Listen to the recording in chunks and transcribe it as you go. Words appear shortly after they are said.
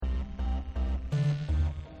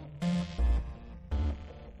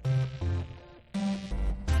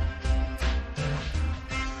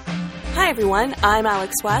everyone, I'm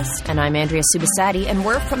Alex West. And I'm Andrea Subasati, and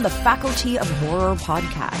we're from the Faculty of Horror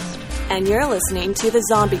podcast. And you're listening to the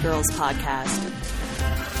Zombie Grrlz podcast.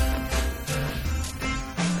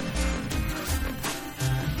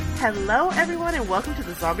 Hello, everyone, and welcome to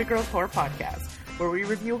the Zombie Grrlz Horror podcast, where we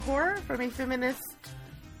review horror from a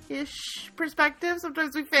feminist-ish perspective.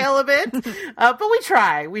 Sometimes we fail a bit, but we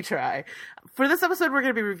try. For this episode, we're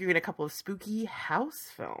going to be reviewing a couple of spooky house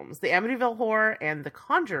films, the Amityville Horror and the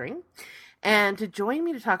Conjuring. And to join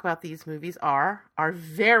me to talk about these movies are our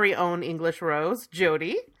very own English Rose,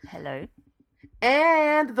 Jody. Hello.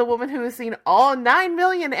 And the woman who has seen all 9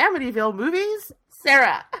 million Amityville movies,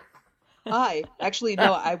 Sarah. Hi. Actually,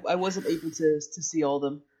 no, I wasn't able to see all of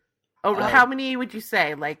them. Oh, how many would you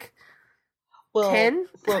say? Like, 10?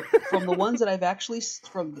 From the ones that I've actually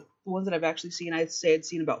seen, I'd say I'd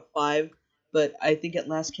seen about 5, but I think at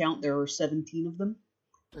last count there were 17 of them.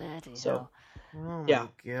 Bloody hell. Oh yeah.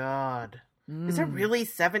 My god. Is there really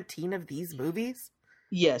 17 of these movies?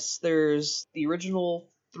 Yes, there's the original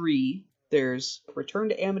 3. There's Return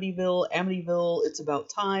to Amityville, Amityville, It's About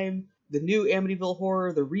Time, the new Amityville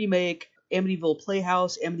Horror, the remake, Amityville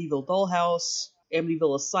Playhouse, Amityville Dollhouse,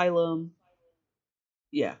 Amityville Asylum.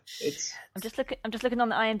 Yeah, it's. I'm just looking on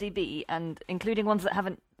the IMDb, and including ones that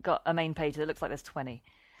haven't got a main page, it looks like there's 20.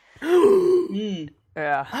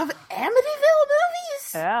 Yeah. Of Amityville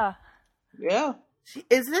movies? Yeah. Yeah.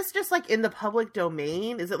 Is this just like in the public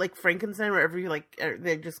domain? Is it like Frankenstein, wherever you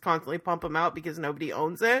they just constantly pump them out because nobody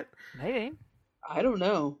owns it? Maybe. I don't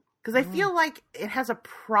know. Because I feel like it has a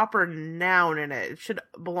proper noun in it. It should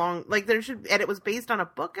belong, and it was based on a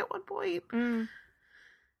book at one point.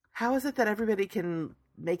 How is it that everybody can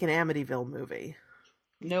make an Amityville movie?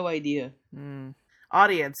 No idea.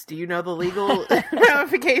 Audience, do you know the legal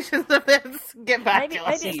ramifications of this? Get back to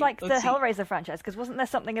us. Maybe it's like the Hellraiser franchise, because wasn't there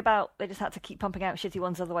something about they just had to keep pumping out shitty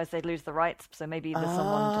ones, otherwise they'd lose the rights, so maybe there's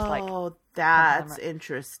someone just like... Oh, that's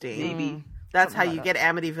interesting. Maybe. That's how you get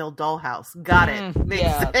Amityville Dollhouse. Got it.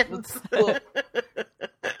 Makes sense.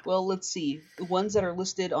 Well, let's see. The ones that are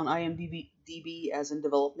listed on IMDb as in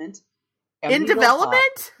development. In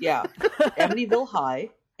development? High, yeah. Amityville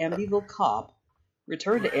High, Amityville Cop,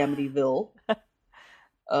 Return to Amityville,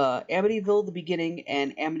 Amityville The Beginning,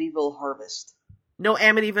 and Amityville Harvest. No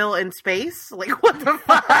Amityville in space? Like, what the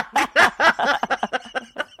fuck?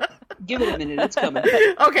 Give it a minute, it's coming.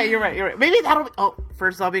 Okay, you're right. Maybe that'll be... Oh,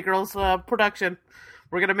 first Zombie Grrlz production.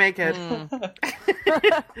 We're gonna make it.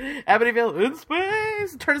 Amityville in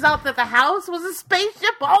space! Turns out that the house was a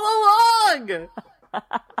spaceship all along!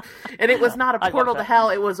 And it was not a portal to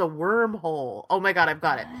hell, it was a wormhole. Oh my god, I've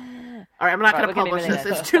got it. Alright, I'm not gonna publish this.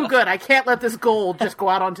 It's too good. I can't let this gold just go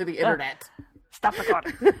out onto the internet. Stop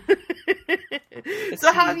recording.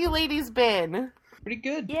 So how have you ladies been? Pretty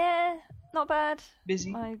good. Yeah, not bad.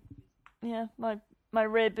 Busy. My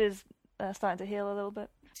rib is starting to heal a little bit.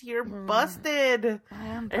 You're busted. I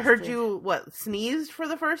am busted. I heard you, sneezed for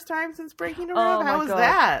the first time since breaking a rib? Oh How my was God.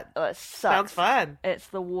 that? Oh, it sucks. Sounds fun. It's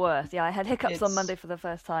the worst. Yeah, I had hiccups on Monday for the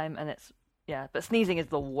first time, and but sneezing is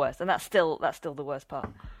the worst, and that's still the worst part.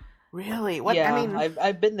 Really? What? Yeah, I mean,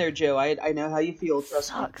 I've been there, Joe. I know how you feel. Trust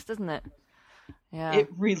me. Sucks, doesn't it? Yeah. It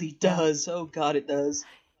really does. Oh God, it does.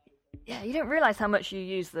 Yeah, you don't realize how much you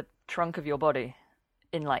use the trunk of your body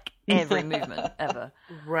in like every movement ever.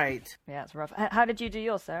 right. Yeah, it's rough. How did you do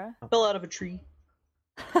yours, Sarah? Fell out of a tree.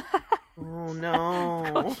 Oh no.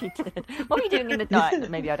 Of course you did. What were you doing in the night?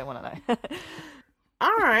 Maybe I don't want to know.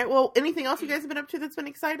 All right. Well, anything else you guys have been up to that's been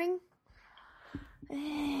exciting?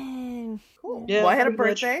 Cool. Yeah, well, I had a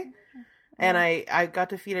pretty much. birthday, and I got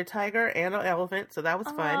to feed a tiger and an elephant, so that was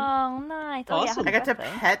fun. Oh, nice. Oh, Awesome. yeah, I got to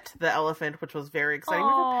birthday. pet the elephant, which was very exciting. You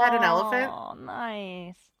ever pet an elephant? Oh,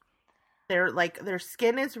 nice. Their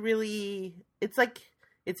skin is really, it's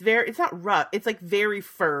not rough, it's like very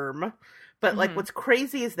firm, but like what's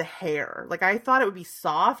crazy is the hair. Like I thought it would be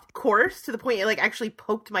soft, coarse, to the point it like actually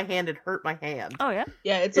poked my hand and hurt my hand. Oh, yeah?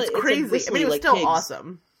 Yeah, it's crazy. bristly, I mean, it was like still pigs.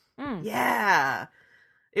 awesome. Yeah.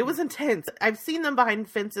 It was intense. I've seen them behind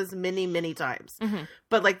fences many, many times.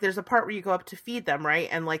 But like there's a part where you go up to feed them, right?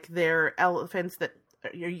 And like they're elephants that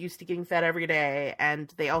you're used to getting fed every day,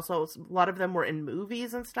 and they also, a lot of them were in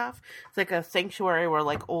movies and stuff. It's like a sanctuary where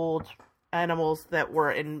like old animals that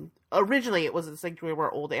were in, originally it was a sanctuary where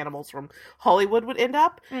old animals from Hollywood would end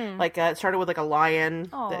up. Like it started with like a lion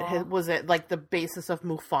that was at like the basis of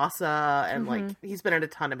Mufasa, and like he's been in a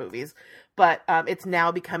ton of movies. But it's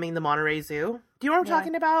now becoming the Monterey Zoo. Do you know what I'm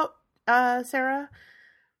talking about, Sarah?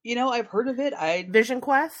 You know, I've heard of it. Vision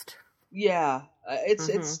Quest? Yeah.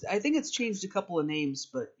 It's. I think it's changed a couple of names,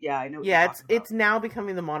 but yeah, I know. What Yeah, you're talking it's now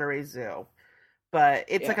becoming the Monterey Zoo. But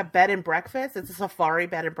it's like a bed and breakfast. It's a safari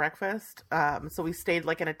bed and breakfast. So we stayed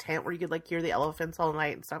like in a tent where you could like hear the elephants all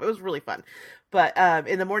night and stuff. It was really fun. But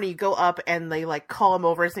in the morning you go up and they like call him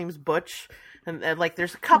over. His name's Butch. And like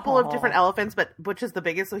there's a couple of different elephants, but Butch is the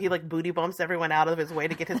biggest, so he like booty bumps everyone out of his way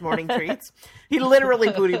to get his morning treats. He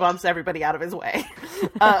literally booty bumps everybody out of his way.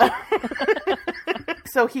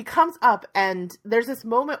 So he comes up and there's this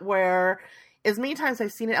moment where, as many times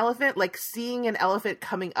I've seen an elephant, like seeing an elephant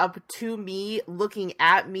coming up to me, looking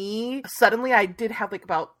at me, suddenly I did have like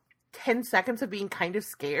about 10 seconds of being kind of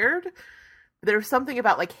scared. There was something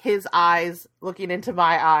about like his eyes looking into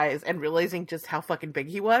my eyes and realizing just how fucking big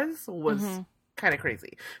he was kind of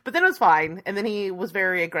crazy. But then it was fine. And then he was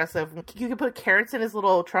very aggressive. You could put carrots in his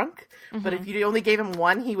little trunk, but if you only gave him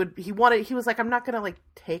one, he was like, I'm not gonna like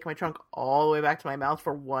take my trunk all the way back to my mouth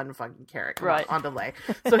for one fucking carrot on delay.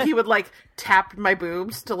 So he would like tap my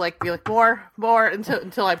boobs to like be like more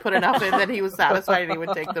until I put enough in, then he was satisfied and he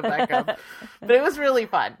would take them back up. But it was really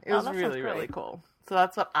fun. It was really cool. So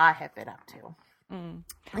that's what I have been up to.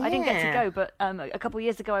 I didn't get to go, but a couple of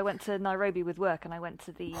years ago I went to Nairobi with work, and I went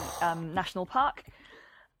to the national park,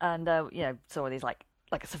 and saw these like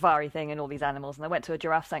a safari thing and all these animals, and I went to a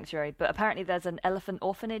giraffe sanctuary. But apparently there's an elephant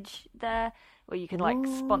orphanage there where you can like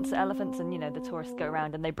sponsor elephants, and the tourists go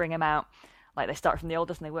around and they bring them out. Like they start from the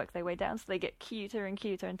oldest and they work their way down, so they get cuter and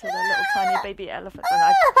cuter until they're little tiny baby elephants. And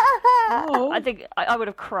I think I would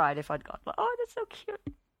have cried if I'd gone. Like, oh, that's so cute.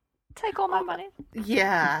 Take all my money.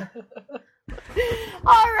 Yeah.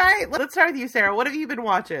 All right, let's start with you, Sarah. What have you been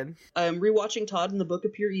watching? I'm rewatching Todd and the Book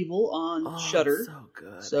of Pure Evil on Shudder. So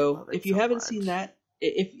good. So if you haven't seen that,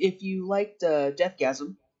 if you liked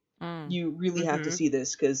Deathgasm, you really have to see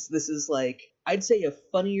this, because this is like, I'd say a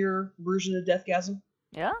funnier version of Deathgasm.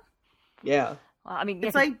 Yeah. Yeah. Well, I mean,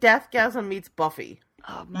 it's like Deathgasm meets Buffy.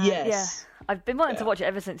 Oh man, yes. Yeah. I've been wanting to watch it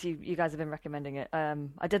ever since you guys have been recommending it.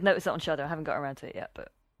 I did notice it on Shudder. I haven't got around to it yet,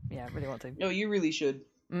 but yeah, I really want to. No, you really should.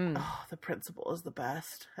 Oh, the principal is the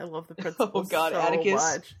best. I love the principal so Atticus.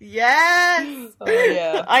 much. Yes! Oh,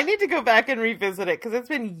 yeah. I need to go back and revisit it, because it's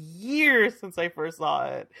been years since I first saw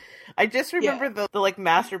it. I just remember the like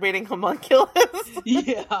masturbating homunculus.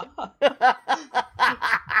 Yeah.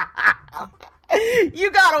 You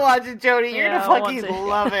gotta watch it, Jody. You're gonna fucking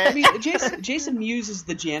love it. I mean, Jason Mewes is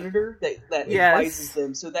the janitor that advises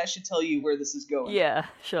them, so that should tell you where this is going. Yeah,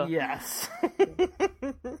 sure. Yes.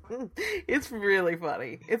 It's really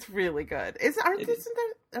funny. It's really good.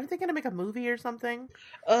 Aren't they gonna make a movie or something?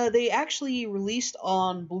 They actually released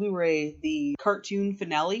on Blu-ray the cartoon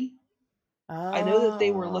finale. I know that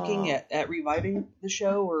they were looking at reviving the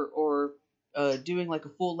show or doing like a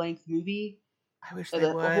full-length movie. I wish they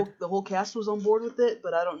would. The whole cast was on board with it,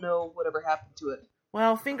 but I don't know whatever happened to it.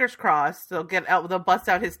 Well, fingers crossed. They'll bust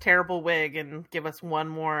out his terrible wig and give us one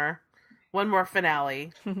more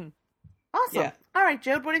finale. Awesome. Yeah. All right,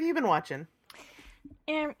 Jode, what have you been watching?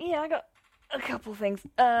 I got a couple things.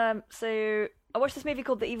 So I watched this movie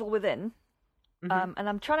called The Evil Within. And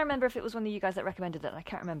I'm trying to remember if it was one of you guys that recommended it, and I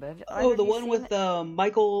can't remember. The one with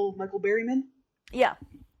Michael Berryman? Yeah.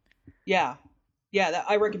 Yeah. Yeah,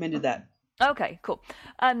 I recommended that. Okay, cool.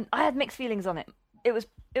 I had mixed feelings on it. It was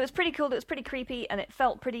pretty cool. It was pretty creepy, and it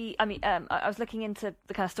felt pretty. I mean, I was looking into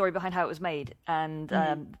the kind of story behind how it was made, and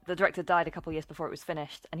the director died a couple of years before it was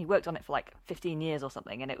finished, and he worked on it for like 15 years or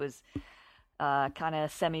something, and it was kind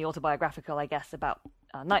of semi-autobiographical, I guess, about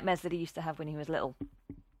nightmares that he used to have when he was little.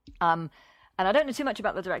 And I don't know too much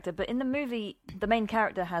about the director, but in the movie, the main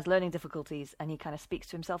character has learning difficulties, and he kind of speaks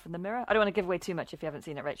to himself in the mirror. I don't want to give away too much if you haven't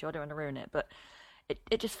seen it, Rachel. I don't want to ruin it, but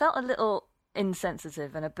it just felt a little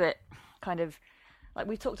insensitive and a bit kind of like,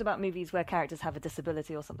 we've talked about movies where characters have a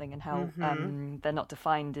disability or something and how they're not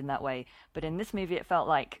defined in that way. But in this movie, it felt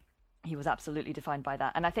like he was absolutely defined by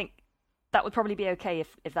that. And I think that would probably be okay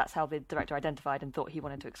if that's how the director identified and thought he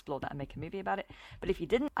wanted to explore that and make a movie about it. But if he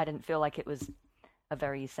didn't, I didn't feel like it was a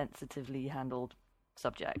very sensitively handled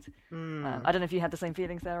subject. I don't know if you had the same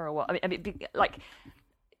feelings there or what. I mean, like,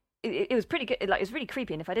 it was pretty good. Like, it was really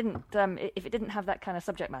creepy. And if it didn't have that kind of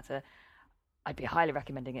subject matter, I'd be highly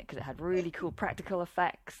recommending it, because it had really cool practical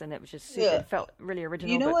effects, and it was just super, it felt really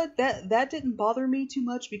original. You know what? That didn't bother me too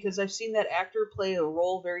much, because I've seen that actor play a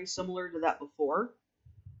role very similar to that before.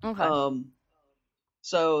 Okay.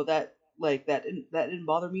 So that didn't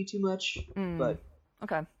bother me too much. But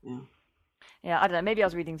okay. Yeah, I don't know. Maybe I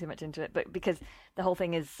was reading too much into it, but because the whole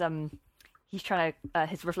thing is, he's trying to,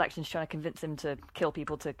 his reflection's trying to convince him to kill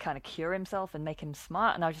people to kind of cure himself and make him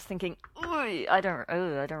smart. And I was just thinking, I don't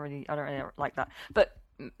really like that. But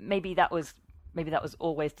maybe that was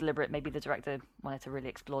always deliberate. Maybe the director wanted to really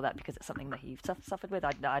explore that because it's something that he suffered with.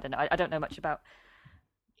 I don't know. I don't know much about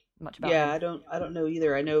much about Yeah, him. I don't know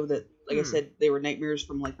either. I know that, like I said, they were nightmares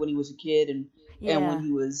from like when he was a kid and when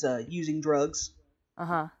he was using drugs.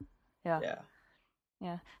 Yeah. Yeah.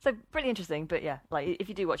 Yeah. So pretty interesting, but yeah, like if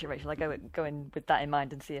you do watch it, Rachel, like go in with that in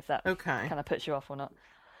mind and see if that kind of puts you off or not.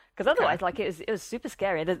 Because otherwise, like it was super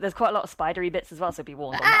scary. There's quite a lot of spidery bits as well, so be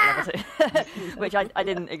warned on that level too, which I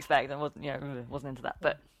didn't expect and wasn't into that.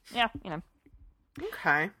 But yeah,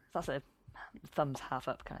 Okay. So that's a thumbs half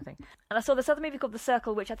up kind of thing. And I saw this other movie called The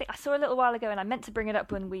Circle, which I think I saw a little while ago, and I meant to bring it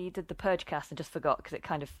up when we did the Purge cast and just forgot because it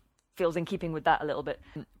kind of feels in keeping with that a little bit.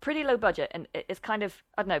 Pretty low budget, and it's kind of,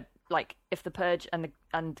 I don't know, like if the Purge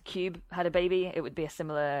and Cube had a baby, it would be a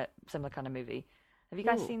similar kind of movie. Have you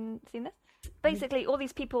guys seen this? Basically, all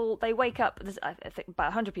these people, they wake up, there's, I think about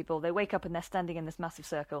 100 people, they wake up and they're standing in this massive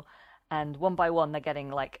circle, and one by one they're getting,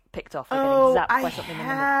 like, picked off. They're getting zapped by something. I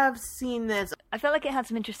have seen this. I felt like it had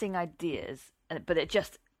some interesting ideas, but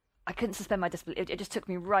I couldn't suspend my disbelief. It just took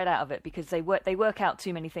me right out of it, because they work out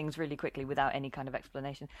too many things really quickly without any kind of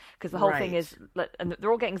explanation. Because the whole thing is, and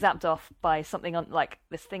they're all getting zapped off by something like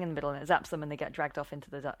this thing in the middle, and it zaps them, and they get dragged off into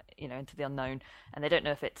the unknown, and they don't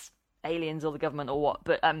know if it's aliens or the government or what,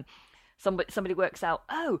 but somebody works out,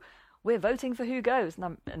 oh, we're voting for who goes,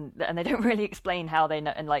 and they don't really explain how they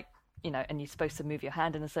know, and and you're supposed to move your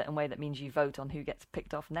hand in a certain way that means you vote on who gets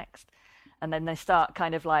picked off next, and then they start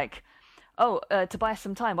kind of like, to buy us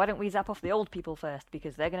some time, why don't we zap off the old people first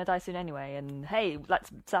because they're going to die soon anyway, and hey,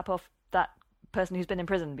 let's zap off that person who's been in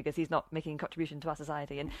prison because he's not making a contribution to our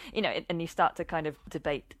society, and and you start to kind of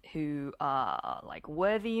debate who are like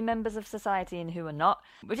worthy members of society and who are not,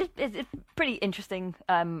 which is pretty interesting.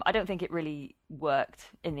 I don't think it really worked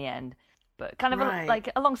in the end, but kind of like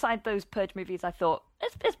alongside those Purge movies, I thought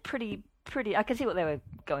it's pretty. I can see what they were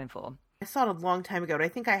going for. I saw it a long time ago, and I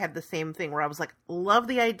think I had the same thing where I was like, love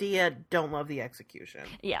the idea, don't love the execution.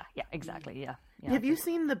 Yeah, exactly, yeah. Have you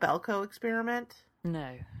seen the Belko Experiment?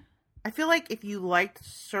 No. I feel like if you liked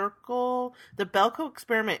Circle, the Belko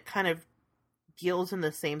Experiment kind of deals in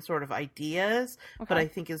the same sort of ideas, but I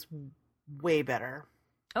think is way better.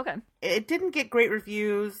 Okay. It didn't get great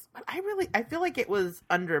reviews, but I feel like it was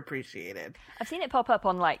underappreciated. I've seen it pop up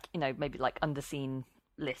on maybe like underseen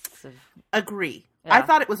lists of... Agree. Yeah. I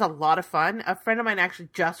thought it was a lot of fun. A friend of mine actually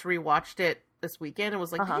just rewatched it this weekend and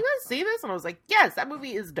was like, did you guys see this? And I was like, yes, that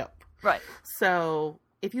movie is dope. Right. So...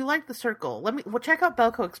 if you like The Circle, check out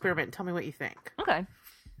Belko Experiment and tell me what you think. Okay,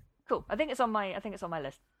 cool. I think it's on my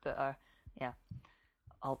list, but yeah,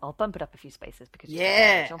 I'll bump it up a few spaces because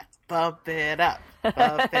bump it up,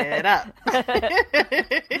 bump it up.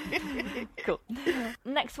 Cool.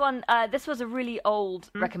 Next one. This was a really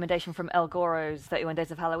old recommendation from El Goro's 31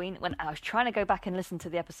 Days of Halloween. When I was trying to go back and listen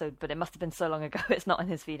to the episode, but it must have been so long ago, it's not on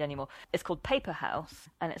his feed anymore. It's called Paper House,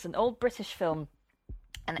 and it's an old British film.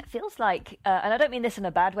 And it feels like, and I don't mean this in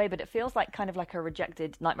a bad way, but it feels like kind of like a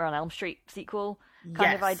rejected Nightmare on Elm Street sequel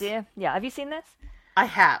kind of idea. Yeah, have you seen this? I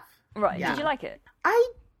have. Right. Yeah. Did you like it? I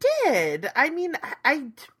did. I mean,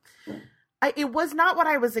 it was not what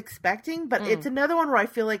I was expecting, but it's another one where I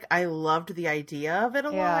feel like I loved the idea of it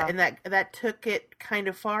a lot, and that took it kind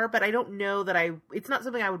of far. But I don't know that it's not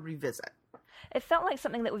something I would revisit. It felt like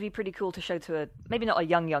something that would be pretty cool to show to maybe not a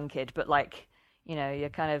young kid, but like, your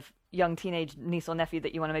kind of young teenage niece or nephew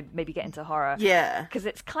that you want to maybe get into horror. Yeah. Because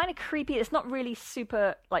it's kind of creepy. It's not really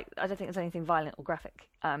super, like, I don't think there's anything violent or graphic.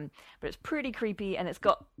 But it's pretty creepy, and it's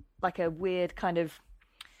got like a weird kind of,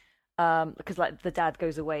 because like the dad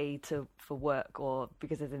goes away for work or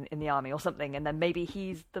because he's in the army or something, and then maybe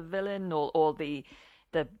he's the villain or the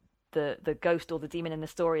ghost or the demon in the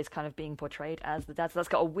story is kind of being portrayed as the dad. So that's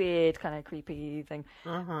got a weird kind of creepy thing.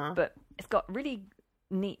 But it's got really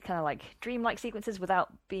neat kind of like dreamlike sequences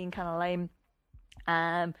without being kind of lame,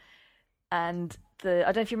 and I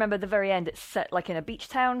don't know if you remember the very end, it's set like in a beach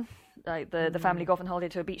town, like the family go off on holiday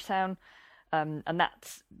to a beach town, and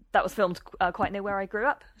that was filmed quite near where I grew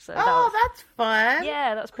up, so that's fun.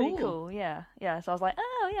 Yeah, that was pretty cool. Yeah, so I was like,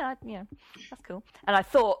 that's cool. And I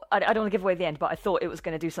thought, I don't want to give away the end, but I thought it was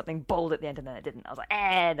going to do something bold at the end, and then it didn't. I was like,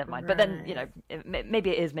 never mind. Right. But then, maybe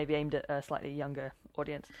it is aimed at a slightly younger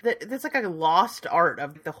audience. There's like a lost art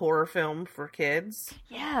of the horror film for kids.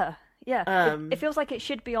 Yeah. It feels like it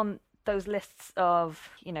should be on those lists of,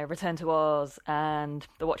 Return to Oz and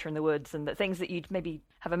The Watcher in the Woods and the things that you'd maybe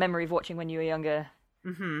have a memory of watching when you were younger.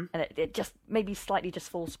 Mm-hmm. And it just maybe slightly just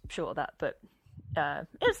falls short of that, but I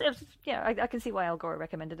can see why Al Gore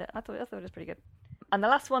recommended it. I thought it was pretty good. And the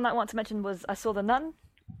last one I want to mention was I saw The Nun,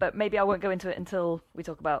 but maybe I won't go into it until we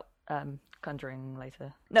talk about Conjuring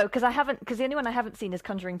later. No, because the only one I haven't seen is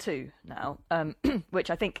Conjuring 2 now, which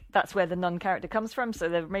I think that's where the nun character comes from. So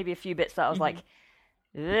there may be a few bits that I was like,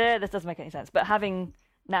 this doesn't make any sense. But having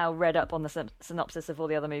now read up on the synopsis of all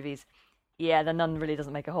the other movies, yeah, The Nun really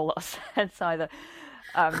doesn't make a whole lot of sense either.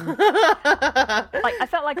 I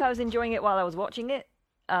felt like I was enjoying it while I was watching it,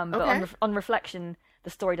 but on reflection, the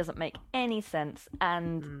story doesn't make any sense.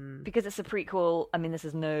 And because it's a prequel, I mean, this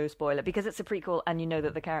is no spoiler, because it's a prequel and you know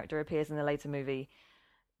that the character appears in the later movie,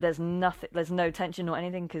 there's no tension or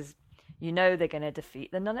anything, because you know they're going to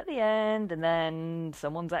defeat the nun at the end, and then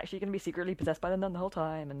someone's actually going to be secretly possessed by the nun the whole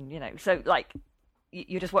time, and, you know, so, like,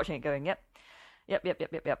 you're just watching it going, yep.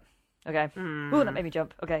 Okay. Ooh, that made me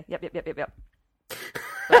jump. Okay, yep.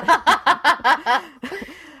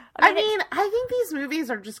 I mean, I think these movies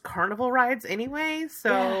are just carnival rides anyway,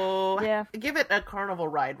 so yeah. Give it a carnival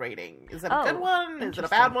ride rating. Is it a good one? Is it a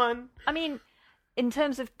bad one? I mean, in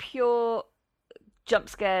terms of pure jump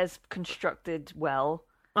scares constructed well,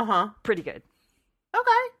 pretty good.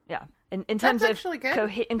 Okay. Yeah. In terms That's of actually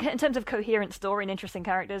good. in terms of coherent story and interesting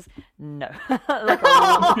characters, no.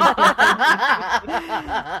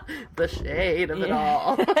 The shade of it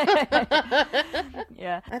all.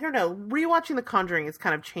 Yeah. I don't know. Rewatching The Conjuring has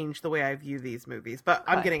kind of changed the way I view these movies, but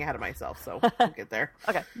I'm getting ahead of myself, so we'll get there.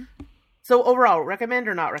 Okay. So overall, recommend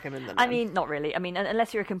or not recommend them? I mean, not really. I mean,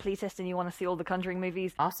 unless you're a completist and you want to see all the Conjuring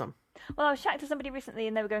movies. Awesome. Well, I was chatting to somebody recently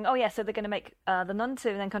and they were going, oh yeah, so they're going to make The Nun 2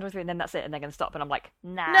 and then Conjuring 3 and then that's it and they're going to stop. And I'm like,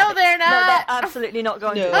 nah. No, they're not. No, they're absolutely not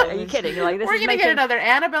going to. Are you kidding? Like, We're going to get another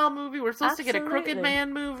Annabelle movie. We're supposed to get a Crooked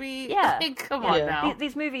Man movie. Yeah. I mean, come on now.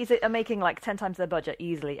 These movies are making like 10 times their budget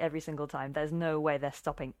easily every single time. There's no way they're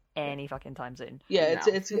stopping any fucking time soon. Yeah,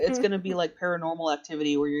 it's going to be like Paranormal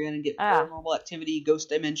Activity, where you're going to get Paranormal Activity, Ghost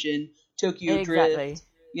Dimension, Tokyo Drift,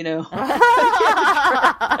 you know.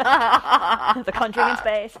 The Conjuring in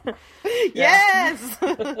space. Yes!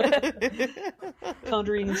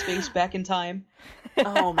 Conjuring in space, back in time.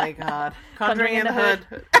 Oh my god. Conjuring in the Hood.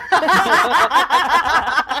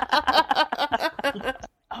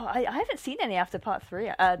 Oh, I haven't seen any after part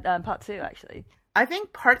 2, actually. I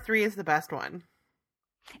think part 3 is the best one.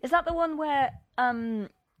 Is that the one where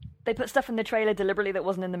they put stuff in the trailer deliberately that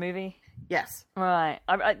wasn't in the movie? Yes. Right.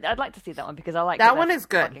 I'd like to see that one because I like that one is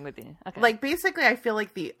good. With you. Okay. Like, basically, I feel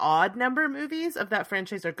like the odd number movies of that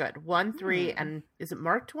franchise are good. 1, 3, and is it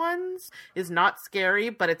marked ones? Is not scary,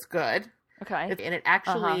 but it's good. Okay. And it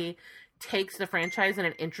actually takes the franchise in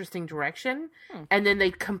an interesting direction, and then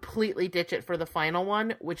they completely ditch it for the final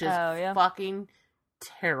one, which is fucking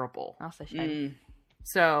terrible. That's a shame.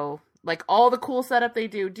 So, like, all the cool setup they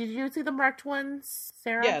do. Did you see the marked ones,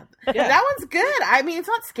 Sarah? Yeah. That one's good. I mean, it's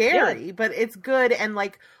not scary, but it's good. And,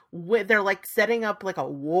 like, they're, like, setting up, like, a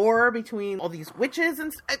war between all these witches.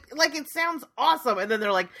 And, like, it sounds awesome. And then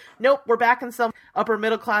they're like, nope, we're back in some upper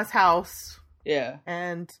middle class house. Yeah.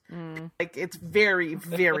 And, like, it's very,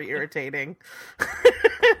 very irritating.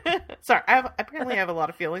 Sorry, I apparently have a lot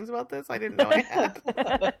of feelings about this. I didn't know I had.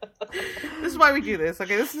 This is why we do this.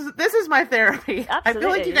 Okay, this is my therapy. Absolutely, I feel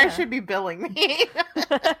like you guys should be billing me.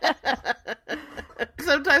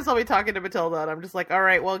 Sometimes I'll be talking to Matilda and I'm just like, all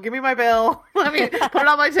right, well, give me my bill. Let me put it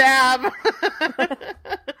on my tab.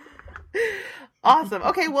 Awesome.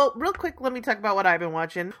 Okay, well, real quick, let me talk about what I've been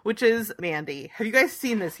watching, which is Mandy. Have you guys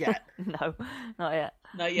seen this yet? No, not yet.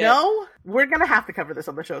 Not yet. No? We're going to have to cover this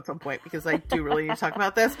on the show at some point because I do really need to talk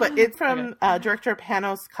about this. But it's from director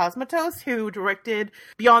Panos Cosmatos, who directed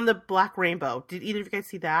Beyond the Black Rainbow. Did either of you guys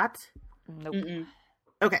see that? Nope. Mm-mm.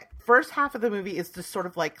 Okay, first half of the movie is this sort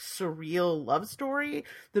of like surreal love story.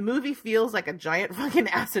 The movie feels like a giant fucking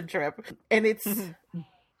acid trip, and it's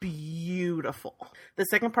beautiful. The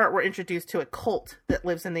second part, we're introduced to a cult that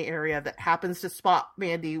lives in the area that happens to spot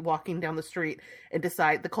Mandy walking down the street and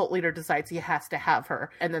the cult leader decides he has to have her.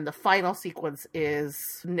 And then the final sequence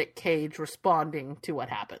is Nick Cage responding to what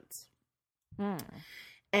happens.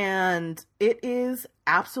 And it is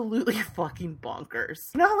absolutely fucking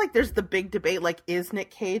bonkers. You know how, like, there's the big debate, like, is Nick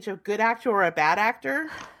Cage a good actor or a bad actor?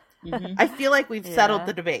 Mm-hmm. I feel like we've settled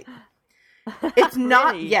the debate. It's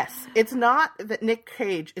not, Really? yes, it's not that Nick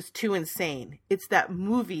Cage is too insane. It's that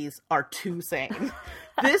movies are too sane.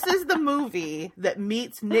 This is the movie that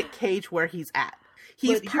meets Nick Cage where he's at.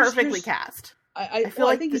 He's perfectly cast. I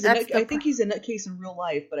think he's a nutcase in real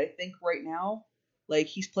life, but I think right now, like,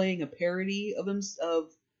 he's playing a parody of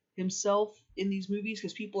himself in these movies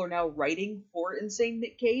because people are now writing for insane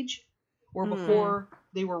Nick Cage, where before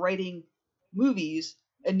they were writing movies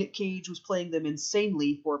and Nick Cage was playing them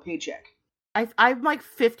insanely for a paycheck. I'm like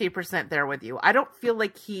 50% there with you. I don't feel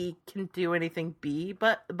like he can do anything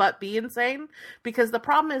but be insane, because the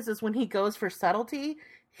problem is when he goes for subtlety,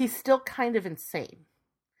 he's still kind of insane.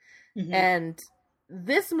 Mm-hmm. And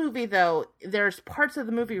This movie, though, there's parts of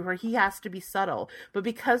the movie where he has to be subtle. But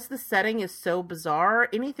because the setting is so bizarre,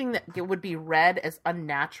 anything that would be read as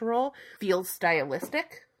unnatural feels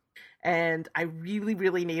stylistic. And I really,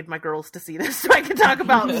 really need my girls to see this so I can talk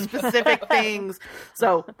about specific things.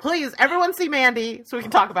 So please, everyone see Mandy so we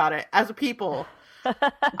can talk about it as a people.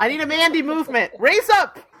 I need a Mandy movement. Raise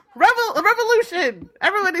up! Revolution!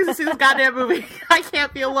 Everyone needs to see this goddamn movie. I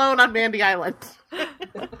can't be alone on Mandy Island.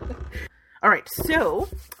 All right, so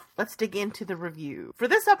let's dig into the review. For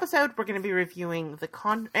this episode, we're going to be reviewing the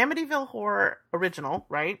Amityville Horror original,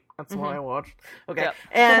 right? That's what I watched. Okay. Yep.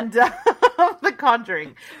 And The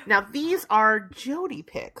Conjuring. Now, these are Jody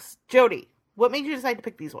picks. Jody, what made you decide to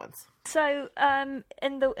pick these ones? So,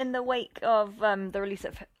 in the wake of the release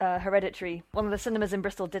of Hereditary, one of the cinemas in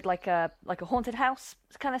Bristol did like a haunted house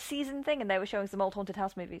kind of season thing, and they were showing some old haunted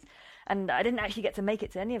house movies. And I didn't actually get to make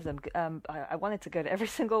it to any of them. I wanted to go to every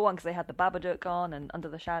single one because they had the Babadook on and Under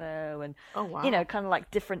the Shadow, and kind of like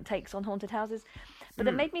different takes on haunted houses. But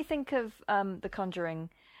it made me think of The Conjuring.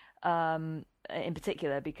 In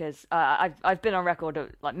particular, because I've been on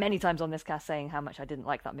record like many times on this cast saying how much I didn't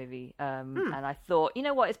like that movie, and I thought, you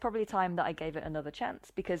know what, it's probably time that I gave it another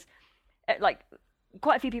chance, because like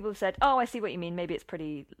quite a few people have said, oh, I see what you mean, maybe it's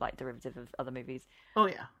pretty like derivative of other movies. Oh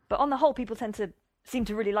yeah, but on the whole, people seem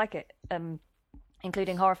to really like it,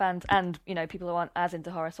 including horror fans and people who aren't as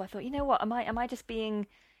into horror. So I thought, you know what, am I just being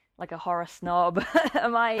like a horror snob?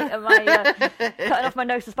 am I cutting off my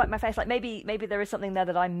nose to spite my face? Like maybe there is something there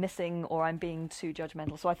that I'm missing, or I'm being too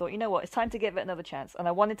judgmental. So I thought, you know what, it's time to give it another chance. And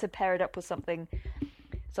I wanted to pair it up with something.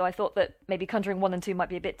 So I thought that maybe Conjuring 1 and 2 might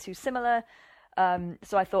be a bit too similar.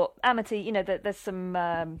 So I thought Amity, there's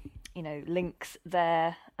some links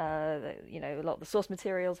there. A lot of the source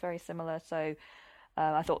material is very similar. So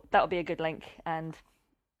I thought that would be a good link. And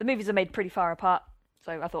the movies are made pretty far apart,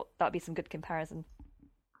 so I thought that would be some good comparison.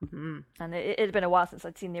 Mm-hmm. And it had been a while since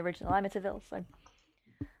I'd seen the original Amityville, so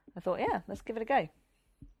I thought, yeah, let's give it a go.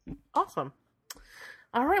 Awesome.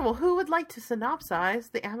 All right, well, who would like to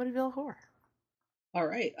synopsize the Amityville Horror? All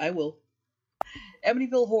right, I will.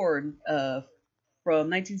 Amityville Horror, from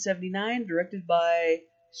 1979, directed by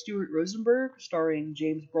Stuart Rosenberg, starring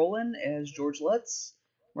James Brolin as George Lutz,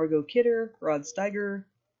 Margot Kidder, Rod Steiger,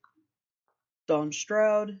 Dawn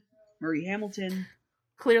Stroud, Murray Hamilton.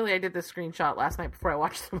 Clearly, I did this screenshot last night before I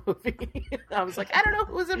watched the movie. I was like, I don't know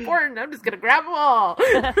who was important. I'm just going to grab them all.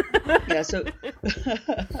 Yeah, so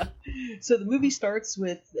the movie starts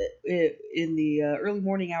with in the early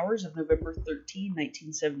morning hours of November 13,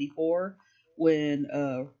 1974, when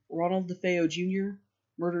Ronald DeFeo Jr.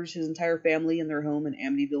 murders his entire family in their home in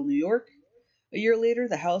Amityville, New York. A year later,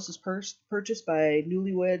 the house is purchased by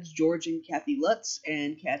newlyweds George and Kathy Lutz,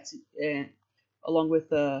 and along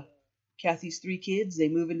with Kathy's 3 kids. They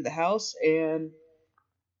move into the house, and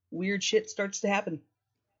weird shit starts to happen,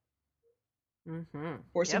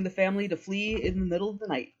 forcing the family to flee in the middle of the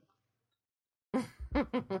night.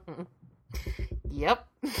 Yep.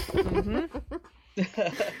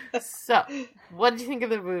 So, what did you think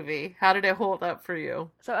of the movie? How did it hold up for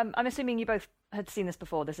you? So, I'm assuming you both had seen this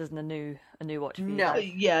before. This isn't a new watch for you. No,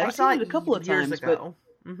 yeah, I've seen it a couple of times ago.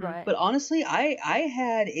 But honestly, I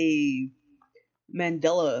had a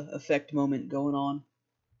Mandela effect moment going on.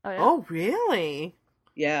 Oh, yeah? Oh really?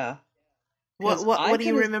 Yeah. What do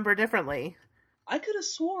you remember differently? I could have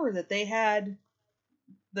swore that they had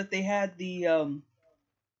the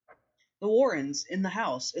Warrens in the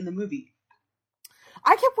house in the movie.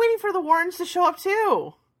 I kept waiting for the Warrens to show up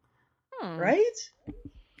too. Right?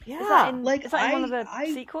 Yeah. Is that in one of the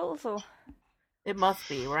sequels, or? It must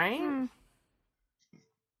be, right?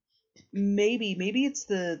 Maybe it's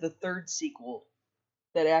the third sequel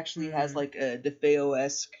that actually has like a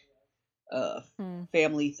DeFeo-esque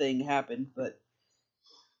family thing happen, but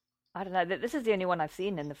I don't know. This is the only one I've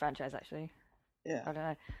seen in the franchise, actually. Yeah. I don't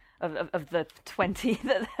know. Of the 20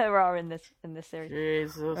 that there are in this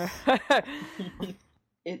series. Jesus.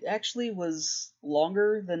 It actually was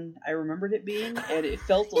longer than I remembered it being, and it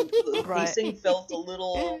felt the pacing felt a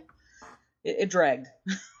little. It dragged.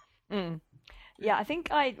 Yeah, I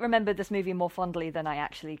think I remembered this movie more fondly than I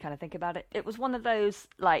actually kind of think about it. It was one of those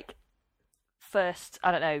like first,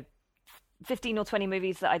 I don't know, 15 or 20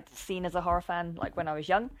 movies that I'd seen as a horror fan, like when I was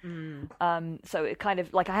young. So it kind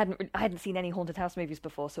of like I hadn't seen any haunted house movies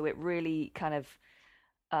before, so it really kind of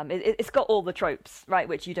it's got all the tropes, right,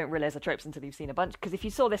 which you don't realize are tropes until you've seen a bunch. Because if you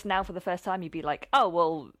saw this now for the first time, you'd be like, oh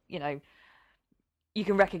well, you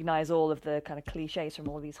can recognize all of the kind of cliches from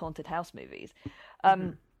all these haunted house movies,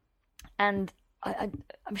 and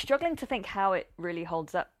I'm struggling to think how it really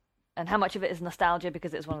holds up, and how much of it is nostalgia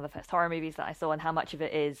because it was one of the first horror movies that I saw, and how much of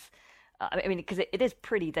it is I mean, because it is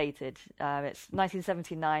pretty dated. It's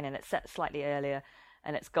 1979, and it's set slightly earlier,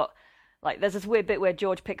 and it's got like there's this weird bit where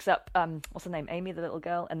George picks up what's her name, Amy, the little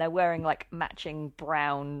girl, and they're wearing like matching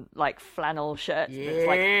brown like flannel shirts. Yeah. And it's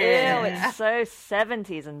like, ew, it's so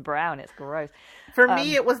 70s and brown. It's gross. For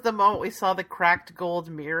me, it was the moment we saw the cracked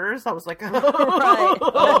gold mirrors. I was like, Right. In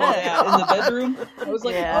the bedroom. I was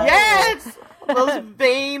like, Yeah. yes, those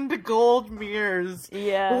veined gold mirrors.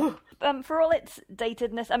 Yeah. For all its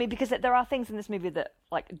datedness, I mean, because there are things in this movie that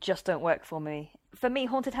like just don't work for me. For me,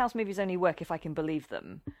 haunted house movies only work if I can believe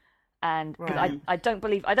them. And because Right. I don't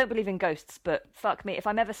believe in ghosts, but fuck me, if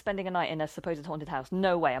I'm ever spending a night in a supposed haunted house,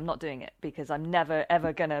 no way, I'm not doing it, because I'm never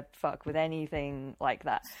ever gonna fuck with anything like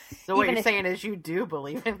that. So what Even you're if- saying is you do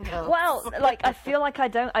believe in ghosts. Well, like I feel like I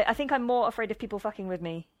don't. I think I'm more afraid of people fucking with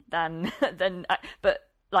me than but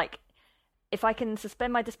like if I can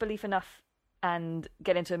suspend my disbelief enough and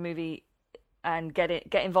get into a movie and get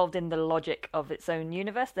involved in the logic of its own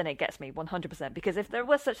universe, then it gets me 100%. Because if there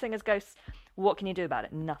was such thing as ghosts, what can you do about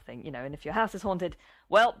it? Nothing, you know. And if your house is haunted,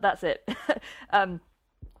 well, that's it.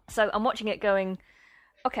 So I'm watching it, going,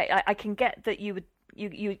 okay, I can get that you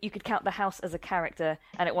could count the house as a character,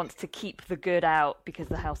 and it wants to keep the good out because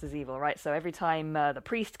the house is evil, right? So every time the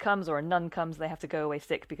priest comes or a nun comes, they have to go away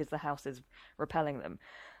sick because the house is repelling them.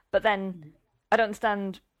 But then I don't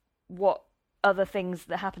understand what other things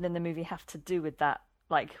that happen in the movie have to do with that,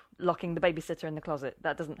 like locking the babysitter in the closet.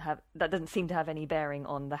 That doesn't seem to have any bearing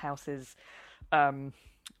on the house's, the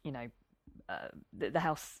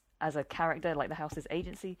house as a character, like the house's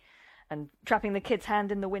agency, and trapping the kid's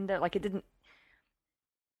hand in the window. Like it didn't.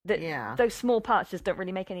 Those small parts just don't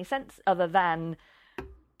really make any sense, other than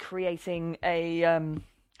creating a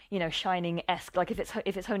Shining-esque. Like if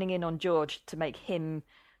it's honing in on George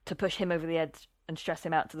to push him over the edge and stress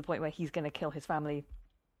him out to the point where he's going to kill his family,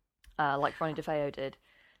 like Ronnie DeFeo did.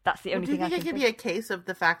 That's the only thing I can think it could be a case of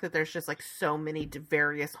the fact that there's just like so many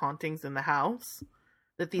various hauntings in the house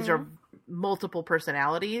that these are multiple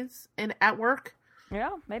personalities at work. Yeah,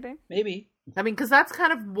 maybe. I mean, because that's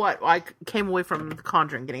kind of what I came away from The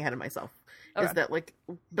Conjuring, getting ahead of myself. Okay. Is that like...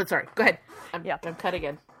 But sorry, go ahead. I'm cutting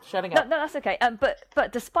in. Shutting up. No, that's okay.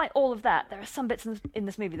 But despite all of that, there are some bits in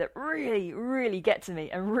this movie that really, really get to me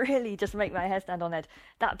and really just make my hair stand on edge.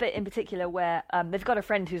 That bit in particular where they've got a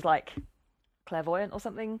friend who's like clairvoyant or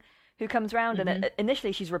something, who comes round, and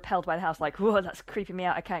initially she's repelled by the house, like, whoa, that's creeping me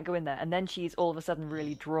out, I can't go in there. And then she's all of a sudden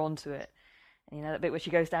really drawn to it. And you know that bit where she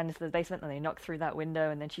goes down into the basement and they knock through that window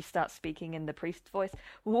and then she starts speaking in the priest's voice?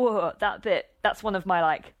 Whoa, that bit, that's one of my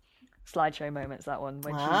like slideshow moments, that one,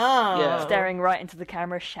 when she's staring right into the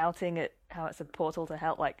camera, shouting at how it's a portal to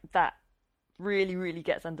hell. Like, that really, really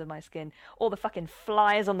gets under my skin. All the fucking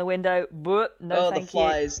flies on the window, no thank you. The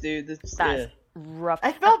flies, dude. That's rough.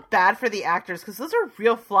 I felt bad for the actors, because those are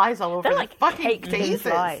real flies all over They're their like fucking caked in faces.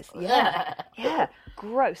 flies. Yeah,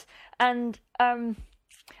 gross. And I'm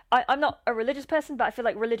not a religious person, but I feel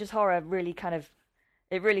like religious horror really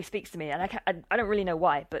it really speaks to me, and I don't really know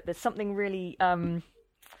why, but there's something really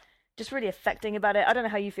just really affecting about it. I don't know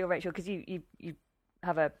how you feel, Rachel, because you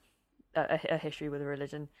have a history with a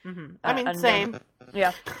religion. Mm-hmm. I mean, same.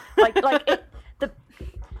 Yeah, like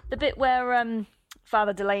the bit where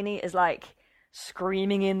Father Delaney is like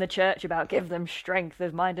screaming in the church about give them strength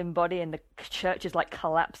of mind and body, and the church is like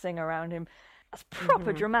collapsing around him. That's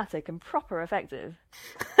proper dramatic and proper effective.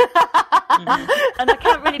 And I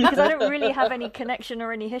can't really, because I don't really have any connection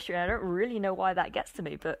or any history, and I don't really know why that gets to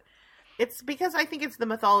me, but... It's because I think it's the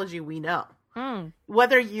mythology we know.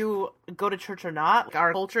 Whether you go to church or not,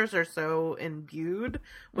 our cultures are so imbued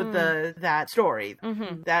with that story.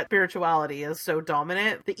 That spirituality is so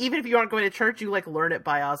dominant that even if you aren't going to church, you like learn it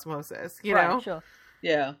by osmosis, you know? Sure.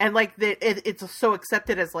 Yeah. And like it's so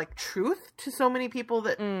accepted as like truth to so many people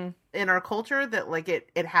that in our culture that like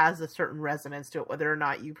it has a certain resonance to it, whether or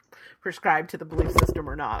not you prescribe to the belief system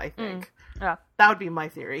or not, I think. Yeah. That would be my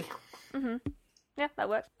theory. Yeah, that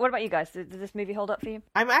works. What about you guys? Did this movie hold up for you?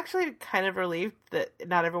 I'm actually kind of relieved that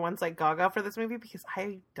not everyone's like gaga for this movie, because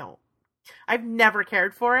I've never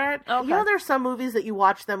cared for it. Okay. You know, there's some movies that you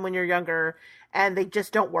watch them when you're younger and they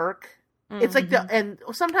just don't work. It's like and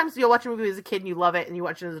sometimes you'll watch a movie as a kid and you love it, and you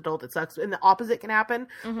watch it as an adult, it sucks. And the opposite can happen.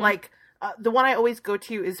 Like, the one I always go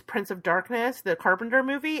to is Prince of Darkness, the Carpenter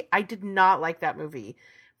movie. I did not like that movie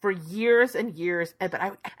for years and years,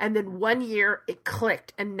 and then one year it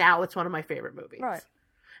clicked, and now it's one of my favorite movies. Right.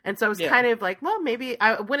 And so I was kind of like, well, maybe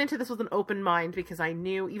I went into this with an open mind, because I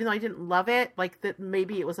knew, even though I didn't love it, like that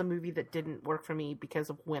maybe it was a movie that didn't work for me because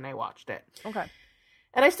of when I watched it. Okay.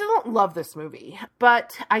 And I still don't love this movie,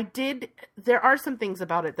 but there are some things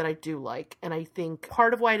about it that I do like. And I think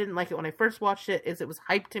part of why I didn't like it when I first watched it is it was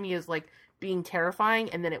hyped to me as like being terrifying,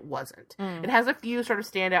 and then it wasn't. It has a few sort of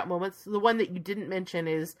standout moments. The one that you didn't mention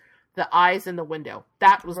is the eyes in the window.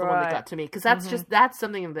 That was the one that got to me. Because that's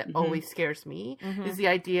something that always scares me, is the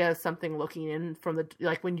idea of something looking in from the,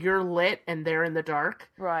 like when you're lit and they're in the dark.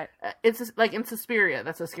 Right. It's like in Suspiria,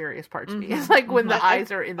 that's the scariest part to me. It's like when the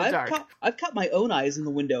eyes are in the dark. I've caught my own eyes in the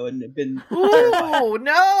window and been... Ooh,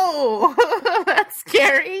 no! That's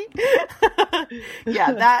scary.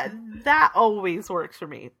 Yeah, that always works for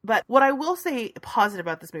me. But what I will say positive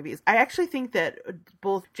about this movie is I actually think that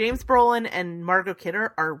both James Brolin and Margot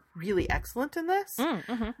Kidder are really excellent in this.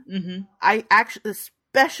 I actually,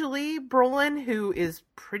 especially Brolin, who is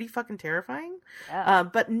pretty fucking terrifying,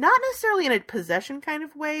 but not necessarily in a possession kind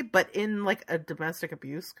of way, but in like a domestic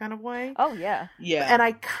abuse kind of way. Oh yeah. And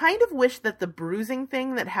I kind of wish that the bruising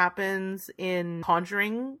thing that happens in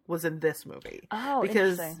Conjuring was in this movie. Oh,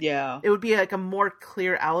 because interesting. it would be like a more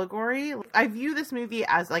clear allegory. I view this movie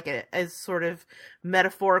as like as sort of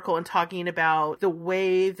metaphorical and talking about the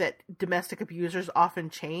way that domestic abusers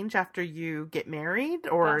often change after you get married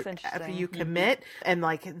or after you commit, and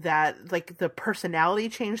like that, like the personality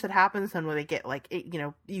change that happens, and when they get like,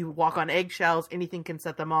 you walk on eggshells, anything can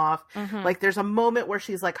set them off. Like there's a moment where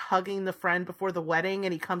she's like hugging the friend before the wedding,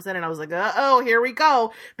 and he comes in, and I was like, oh, here we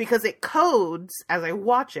go, because it codes as I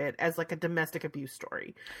watch it as like a domestic abuse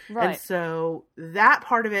story. Right. And so that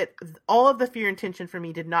part of it, all of the fear and tension for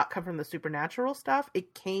me did not come from the supernatural stuff.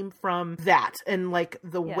 It came from that, and like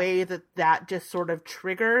the way that just sort of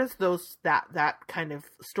triggers that kind of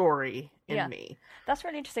story in me. That's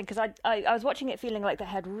really interesting, because I was watching it feeling like they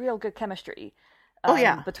had real good chemistry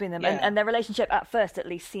between them, and their relationship at first at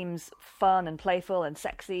least seems fun and playful and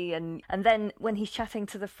sexy, and then when he's chatting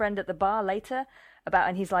to the friend at the bar later about,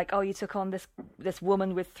 and he's like, oh, you took on this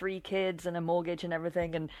woman with 3 kids and a mortgage and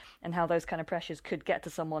everything, and how those kind of pressures could get to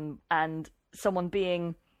someone, and someone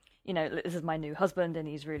being, this is my new husband and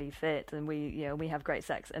he's really fit and we have great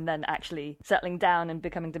sex, and then actually settling down and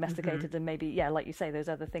becoming domesticated, and maybe, like you say, those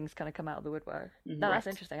other things kind of come out of the woodwork. No, that's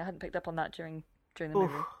interesting. I hadn't picked up on that during the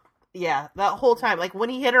movie. Yeah, that whole time, like when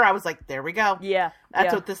he hit her, I was like, there we go. Yeah.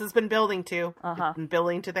 That's what this has been building to. It's been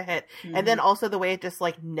building to the hit. And then also the way it just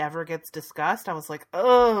like never gets discussed. I was like,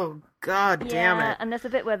 oh, god damn it. And there's a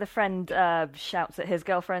bit where the friend shouts at his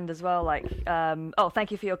girlfriend as well, like, oh, thank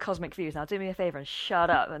you for your cosmic views. Now do me a favor and shut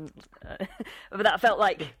up. And but that felt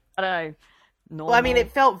like, I don't know, normal. Well, I mean,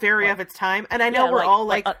 it felt very of its time. And I know we're all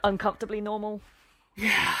like uncomfortably normal.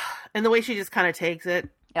 Yeah. And the way she just kind of takes it.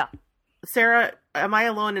 Yeah. Sarah, am I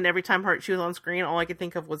alone? And every time she was on screen, all I could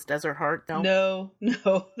think of was Desert Heart. No.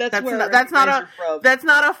 That's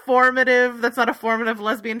not a formative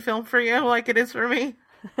lesbian film for you, like it is for me.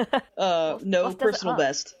 No, personal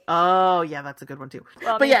best. Oh yeah, that's a good one too.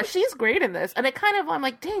 Well, but yeah, she's great in this, and it kind of, I'm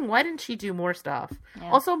like, dang, why didn't she do more stuff?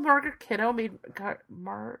 Yeah. Also, Margot Kidder made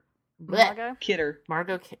Margot Kidder.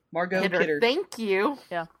 Thank you.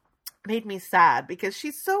 Yeah. Made me sad because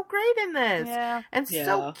she's so great in this, and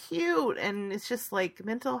so cute, and it's just like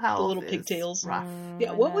mental health. The little pigtails. Rough.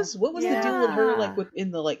 Yeah, what was the deal with her, like in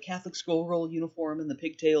the like Catholic schoolgirl uniform and the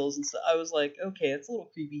pigtails and stuff? I was like, okay, it's a little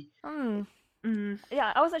creepy.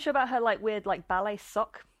 Yeah, I wasn't sure about her like weird like ballet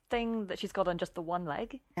sock thing that she's got on just the one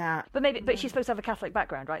leg. Yeah, but she's supposed to have a Catholic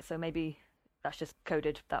background, right? So maybe that's just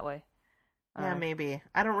coded that way. Yeah, maybe.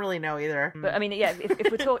 I don't really know either. But I mean, yeah,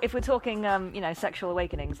 if we're talking, sexual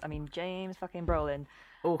awakenings, I mean, James fucking Brolin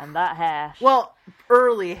and that hair. Well,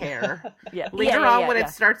 early hair. Later on, when it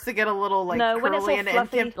starts to get a little like curly, when it's all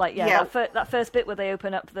fluffy, and like that first bit where they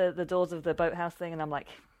open up the doors of the boathouse thing, and I'm like,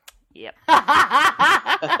 yep.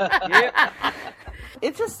 Yep.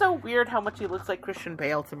 It's just so weird how much he looks like Christian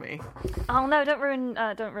Bale to me. Oh no! Don't ruin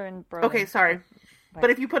Brolin. Okay, sorry, but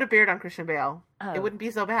if you put a beard on Christian Bale, it wouldn't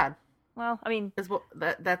be so bad. Well, I mean,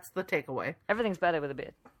 that's the takeaway. Everything's better with a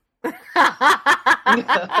beard.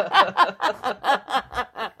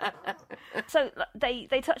 So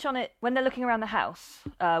they touch on it when they're looking around the house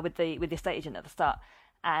with the estate agent at the start,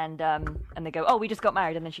 and they go, oh, we just got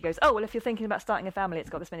married, and then she goes, oh, well, if you're thinking about starting a family, it's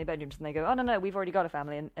got this many bedrooms, and they go, oh no, we've already got a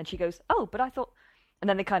family, and she goes, oh, but I thought, and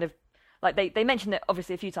then they kind of like they mention it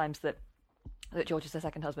obviously a few times that that George is her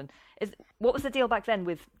second husband. What was the deal back then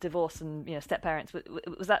with divorce and step parents?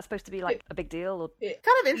 Was that supposed to be like a big deal? Or... Kind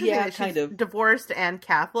of interesting that she's divorced and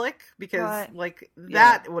Catholic, because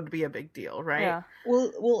that would be a big deal, right? Yeah.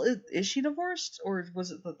 Well, is she divorced, or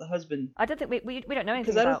was it the husband? I don't think we don't know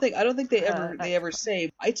anything. Because I don't think they ever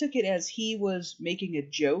say. I took it as he was making a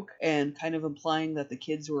joke and kind of implying that the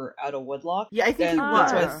kids were out of wedlock. Yeah, I think he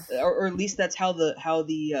was, or at least that's how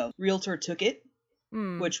the realtor took it.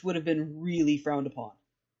 Which would have been really frowned upon.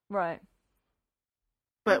 Right.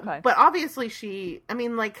 But obviously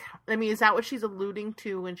is that what she's alluding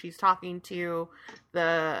to when she's talking to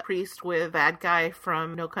the priest with bad guy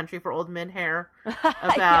from No Country for Old Men hair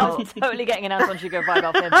about totally getting an answer on Sugar vibe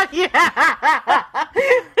off him.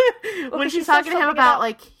 When she's talking to him about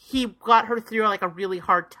like he got her through like a really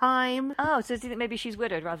hard time. Oh, so do you think maybe she's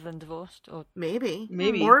widowed rather than divorced? Or maybe,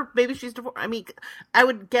 or maybe she's divorced. I mean, I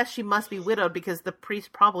would guess she must be widowed because the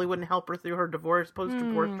priest probably wouldn't help her through her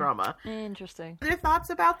post-divorce drama. Interesting. Are there thoughts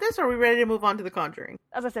about this, or are we ready to move on to The Conjuring?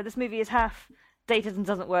 As I said, this movie is half dated and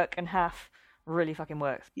doesn't work, and half really fucking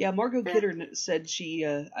works. Yeah, Margot Kidder said she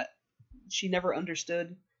never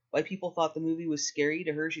understood why people thought the movie was scary.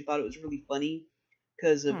 To her, she thought it was really funny.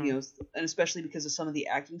 Because of and especially because of some of the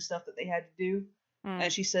acting stuff that they had to do,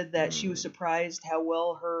 and she said that she was surprised how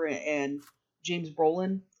well her and James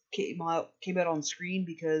Brolin came out on screen,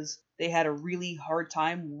 because they had a really hard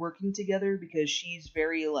time working together, because she's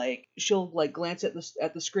very she'll glance at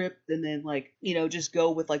the script and then just go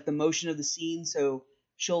with the motion of the scene, so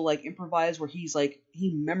she'll improvise where he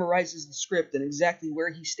memorizes the script and exactly where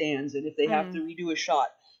he stands, and if they have to redo a shot,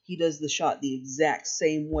 he does the shot the exact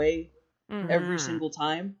same way. Every single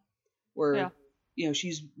time, where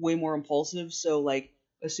she's way more impulsive. So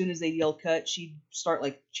as soon as they yell cut, she'd start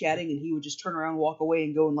chatting, and he would just turn around, walk away,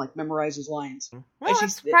 and go and memorize his lines. Well,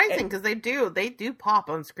 that's surprising, because they do pop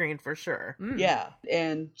on screen for sure. Yeah,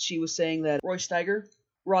 and she was saying that Rod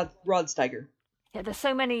Steiger. Yeah, there's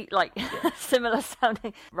so many similar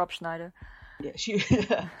sounding. Rob Schneider. Yeah,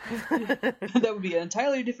 that would be an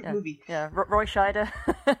entirely different movie. Yeah, Roy Scheider.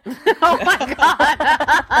 Oh my god!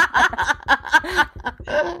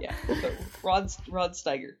 Yeah, but Rod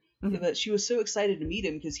Steiger. That she was so excited to meet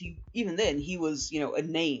him, because even then he was a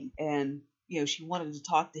name, and she wanted to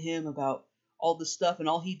talk to him about all this stuff, and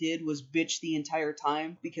all he did was bitch the entire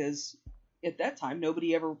time, because at that time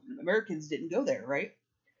Americans didn't go there, right?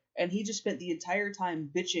 And he just spent the entire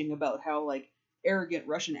time bitching about how arrogant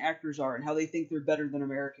Russian actors are and how they think they're better than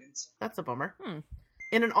Americans. That's a bummer.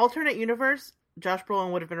 In an alternate universe, Josh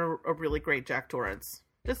Brolin would have been a really great Jack Torrance.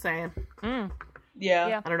 Just saying.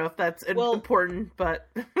 Yeah. I don't know if that's important, but...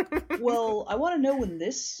 Well, I want to know when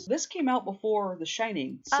this came out before The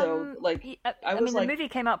Shining. So, the movie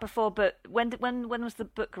came out before, but when was the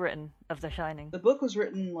book written of The Shining? The book was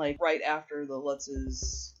written, right after the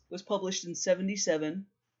Lutzes. It was published in 1977.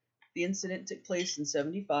 The incident took place in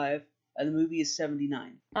 1975. And the movie is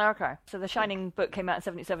 1979. Oh, okay. So The Shining book came out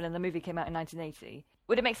in 1977 and the movie came out in 1980.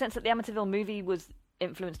 Would it make sense that the Amityville movie was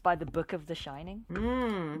influenced by the book of The Shining?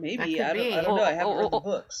 Maybe. I don't know. I haven't read the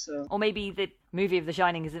book. So. Or maybe the movie of The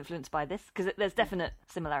Shining is influenced by this, because there's definite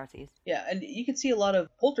similarities. Yeah, and you can see a lot of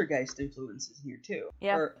Poltergeist influences in here, too.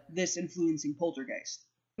 Yeah. Or this influencing Poltergeist.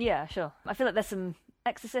 Yeah, sure. I feel like there's some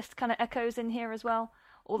Exorcist kind of echoes in here as well.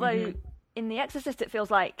 Although, in The Exorcist, it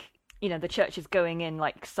feels like... the church is going in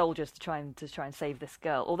like soldiers to try and save this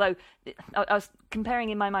girl. Although I was comparing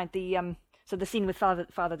in my mind the scene with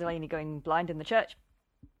Father Delaney going blind in the church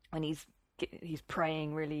when he's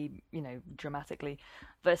praying really dramatically,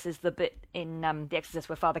 versus the bit in The Exorcist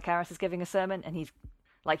where Father Karras is giving a sermon and he's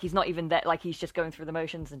not even there, he's just going through the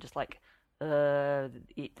motions and just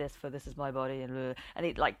eat this, for this is my body, and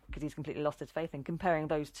he because he's completely lost his faith. And comparing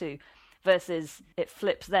those two versus it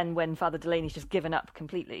flips then when Father Delaney's just given up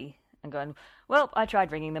completely and going, well, I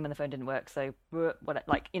tried ringing them and the phone didn't work, so no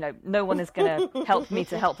one is going to help me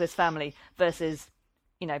to help this family, versus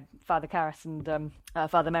Father Karras and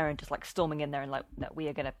Father Merrin just storming in there and no, we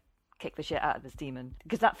are going to kick the shit out of this demon,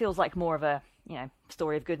 because that feels like more of a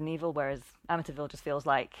story of good and evil, whereas Amityville just feels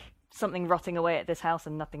like something rotting away at this house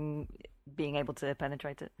and nothing being able to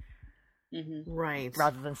penetrate it. Right,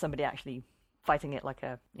 rather than somebody actually fighting it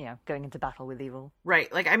going into battle with evil. Right.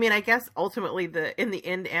 I guess ultimately in the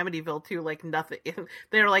end, Amityville too, nothing,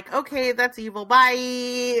 they're okay, that's evil,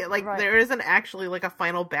 bye. Right. There isn't actually a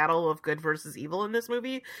final battle of good versus evil in this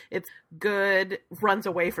movie. It's good runs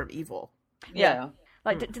away from evil. Yeah.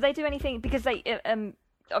 Do they do anything, because they,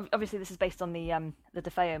 obviously this is based on the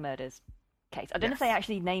DeFeo murders case. I don't know if they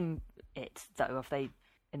actually name it, though, if they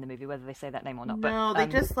in the movie, whether they say that name or not. No, but, they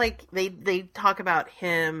just like they talk about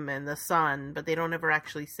him and the son, but they don't ever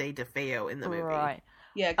actually say DeFeo in the movie. Right.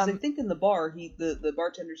 Yeah, because I think in the bar, the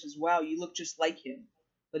bartender says, "Wow, you look just like him,"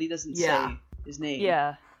 but he doesn't say his name.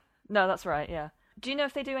 Yeah. No, that's right. Yeah. Do you know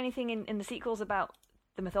if they do anything in the sequels about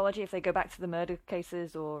the mythology? If they go back to the murder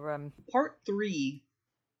cases or Part 3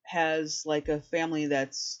 has like a family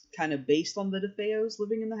that's kind of based on the DeFeos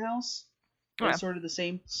living in the house. And sort of the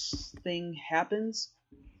same thing happens.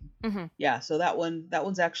 Mm-hmm. Yeah, so that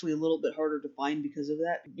one's actually a little bit harder to find because of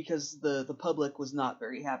that, because the public was not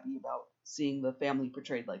very happy about seeing the family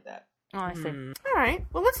portrayed like that. Oh, I see. All right.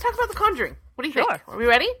 Well, let's talk about The Conjuring. What do you think? Sure. Are we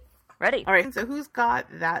ready? Ready. All right. So who's got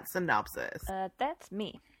that synopsis? That's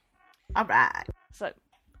me. All right. So,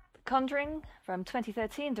 Conjuring from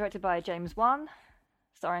 2013, directed by James Wan,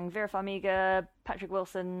 starring Vera Farmiga, Patrick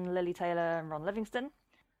Wilson, Lily Taylor, and Ron Livingston.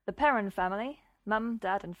 The Perron family, mum,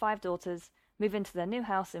 dad, and 5 daughters, move into their new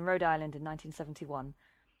house in Rhode Island in 1971.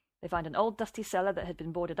 They find an old dusty cellar that had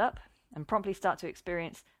been boarded up and promptly start to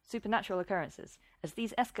experience supernatural occurrences. As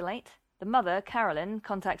these escalate, the mother, Carolyn,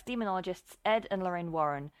 contacts demonologists Ed and Lorraine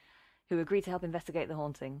Warren, who agree to help investigate the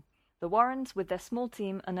haunting. The Warrens, with their small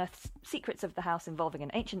team, unearth secrets of the house involving an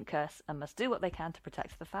ancient curse and must do what they can to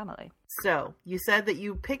protect the family. So, you said that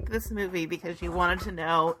you picked this movie because you wanted to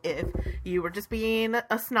know if you were just being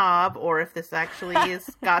a snob or if this actually has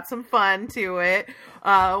got some fun to it.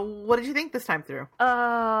 What did you think this time through?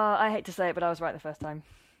 I hate to say it, but I was right the first time.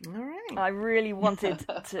 All right. I really wanted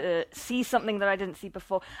to see something that I didn't see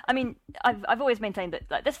before. I mean, I've always maintained that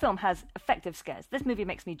like, this film has effective scares. This movie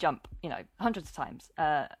makes me jump, hundreds of times,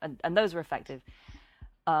 and those are effective.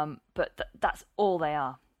 But that's all they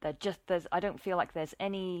are. I don't feel like there's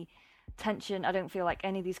any tension. I don't feel like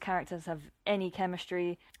any of these characters have any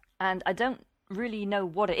chemistry, and I don't really know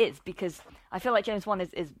what it is because I feel like James Wan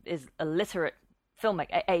is a literate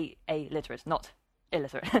filmmaker, a literate, not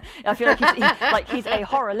illiterate. I feel like he's a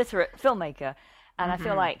horror literate filmmaker, and I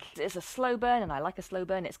feel like it's a slow burn, and I like a slow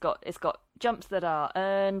burn. It's got jumps that are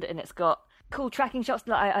earned, and it's got cool tracking shots.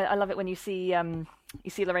 I love it when you see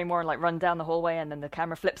Lorraine Warren like run down the hallway, and then the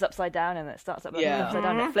camera flips upside down, and it starts upside down,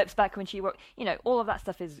 and it flips back when she walks. All of that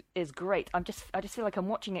stuff is great. I just feel like I'm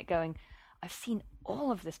watching it going, I've seen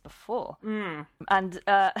all of this before. And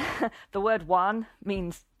the word wan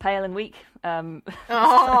means pale and weak. Oh,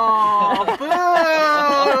 boo!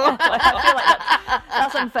 I feel like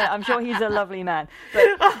that's unfair. I'm sure he's a lovely man.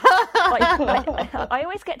 But I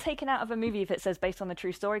always get taken out of a movie if it says based on a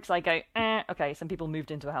true story, because I go, okay, some people moved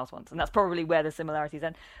into a house once. And that's probably where the similarities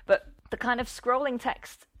end. But the kind of scrolling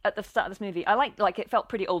text at the start of this movie, I like it felt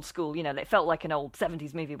pretty old school, it felt like an old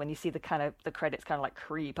 70s movie when you see the credits kind of like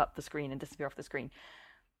creep up the screen and disappear off the screen.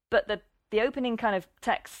 But the opening kind of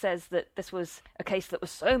text says that this was a case that was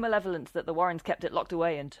so malevolent that the Warrens kept it locked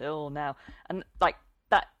away until now. And like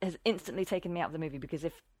that has instantly taken me out of the movie, because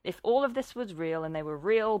if all of this was real and they were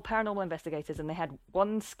real paranormal investigators and they had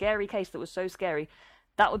one scary case that was so scary,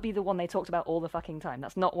 that would be the one they talked about all the fucking time.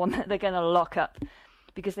 That's not one that they're going to lock up,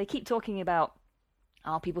 because they keep talking about,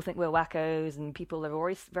 people think we're wackos, and people are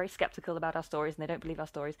always very skeptical about our stories, and they don't believe our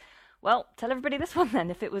stories. Well, tell everybody this one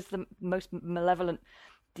then. If it was the most malevolent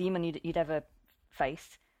demon you'd ever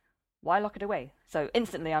faced, why lock it away? So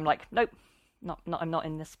instantly, I'm like, nope, I'm not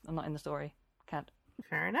in this. I'm not in the story. Can't.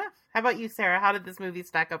 Fair enough. How about you, Sarah? How did this movie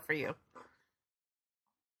stack up for you?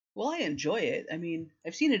 Well, I enjoy it. I mean,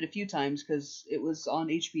 I've seen it a few times because it was on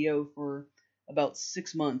HBO for about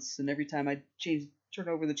 6 months, and every time I turn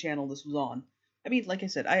over the channel, this was on. I mean, like I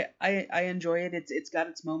said, I enjoy it. It's got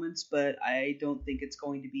its moments, but I don't think it's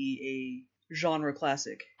going to be a genre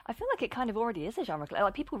classic. I feel like it kind of already is a genre classic.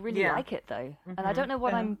 Like, people really like it, though. And I don't know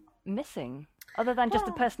what I'm missing, other than just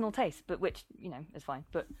a personal taste, but which, is fine.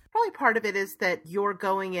 But probably part of it is that you're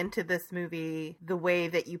going into this movie the way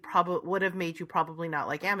that you probably would have made you probably not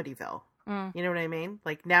like Amityville. You know what I mean?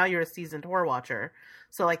 Like, now you're a seasoned horror watcher.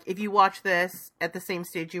 So, like, if you watch this at the same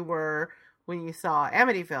stage you were when you saw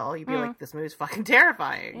Amityville, you'd be like, this movie's fucking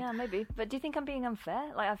terrifying. Yeah, maybe. But do you think I'm being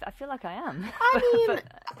unfair? Like, I feel like I am.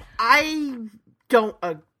 I don't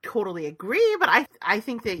totally agree, but I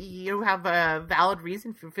think that you have a valid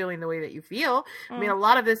reason for feeling the way that you feel. I mean, a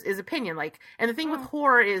lot of this is opinion. Like, and the thing with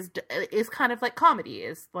horror is kind of like comedy.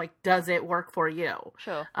 Is like, does it work for you?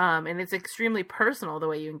 Sure. And it's extremely personal the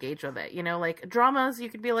way you engage with it. Like dramas, you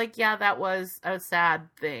could be like, yeah, that was a sad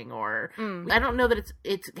thing, or I don't know that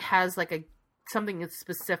it has like something it's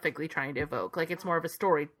specifically trying to evoke. Like, it's more of a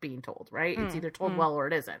story being told, right? It's either told well or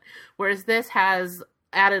it isn't. Whereas this has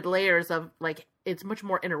added layers of, like, it's much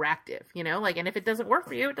more interactive, like, and if it doesn't work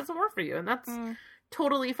for you, it doesn't work for you, and that's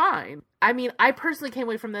totally fine. I mean, I personally came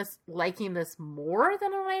away from this liking this more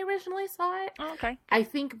than when I originally saw it. Oh, okay. I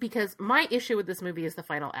think because my issue with this movie is the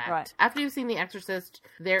final act. Right. After you've seen The Exorcist,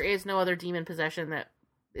 there is no other demon possession that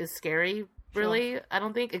is scary, really, I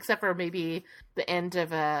don't think, except for maybe the end of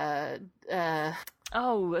Deborah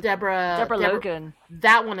Logan.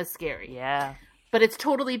 That one is scary. Yeah. But it's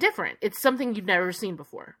totally different. It's something you've never seen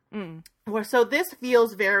before. So this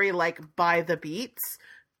feels very like by the beats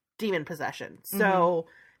demon possession. So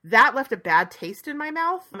that left a bad taste in my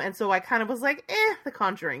mouth. And so I kind of was like, The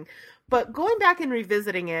Conjuring. But going back and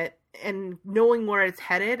revisiting it and knowing where it's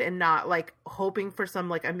headed and not like hoping for some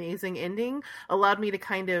like amazing ending allowed me to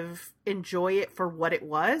kind of enjoy it for what it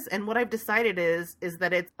was. And what I've decided is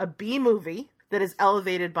that it's a B movie that is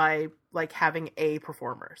elevated by like having A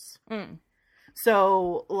performers.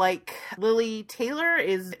 So, like, Lily Taylor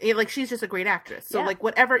is, like, she's just a great actress. So, like,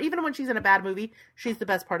 whatever, even when she's in a bad movie, she's the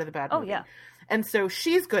best part of the bad movie. Oh, yeah. And so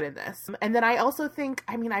she's good in this. And then I also think,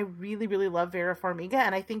 I mean, I really, really love Vera Farmiga,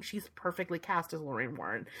 and I think she's perfectly cast as Lorraine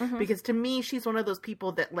Warren. Because to me, she's one of those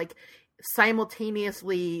people that, like,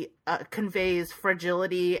 simultaneously conveys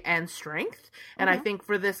fragility and strength. And I think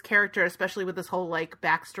for this character, especially with this whole like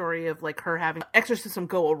backstory of like her having exorcism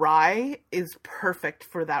go awry, is perfect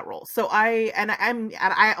for that role. So I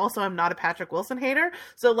also am not a Patrick Wilson hater.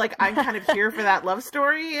 So like I'm kind of here for that love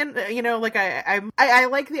story, and you know, like I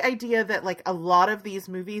like the idea that like a lot of these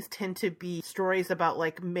movies tend to be stories about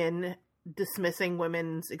like men dismissing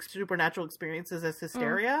women's supernatural experiences as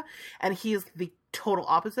hysteria, and he's the total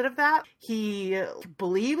opposite of that. He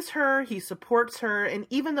believes her, he supports her, and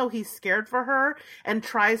even though he's scared for her and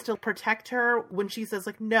tries to protect her, when she says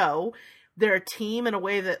like no, they're a team in a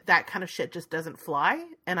way that kind of shit just doesn't fly.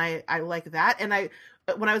 And I like that. And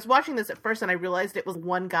when I was watching this at first and I realized it was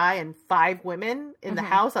one guy and 5 women in the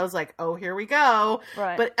house, I was like, oh, here we go.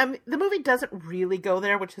 Right. But the movie doesn't really go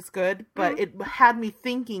there, which is good, but it had me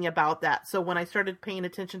thinking about that. So when I started paying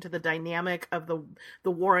attention to the dynamic of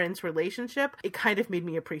the Warrens' relationship, it kind of made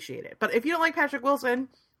me appreciate it. But if you don't like Patrick Wilson,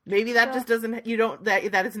 maybe that just doesn't,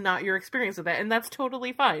 that is not your experience with that, and that's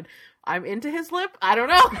totally fine. I'm into his lip. I don't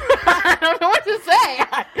know. I don't know what to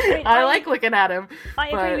say. I like looking at him. I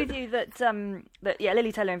agree with you that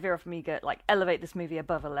Lily Taylor and Vera Farmiga like elevate this movie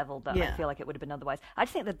above a level that I feel like it would have been otherwise. I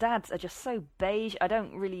just think the dads are just so beige. I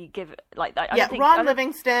don't really give like. Ron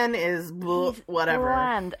Livingston is whatever.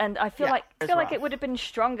 Bland, and I feel like it would have been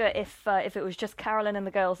stronger if it was just Carolyn and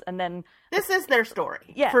the girls, and then this is their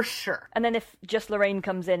story, for sure. And then if just Lorraine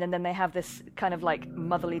comes in, and then they have this kind of like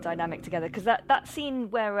motherly dynamic together, because that scene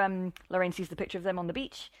where Lorraine sees the picture of them on the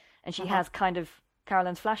beach, and she has kind of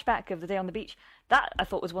Carolyn's flashback of the day on the beach. That I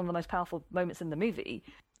thought was one of the most powerful moments in the movie.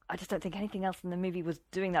 I just don't think anything else in the movie was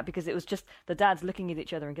doing that, because it was just the dads looking at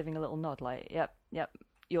each other and giving a little nod, like, "Yep,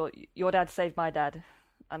 your dad saved my dad,"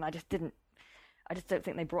 and I just don't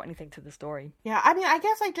think they brought anything to the story. Yeah, I mean, I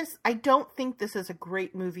guess I don't think this is a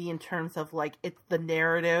great movie in terms of, like, the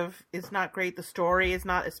narrative is not great, the story is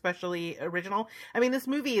not especially original. I mean, this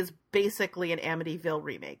movie is basically an Amityville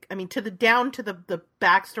remake. I mean, down to the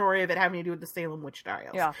backstory of it having to do with the Salem witch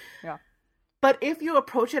trials. Yeah. But if you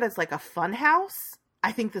approach it as, like, a fun house,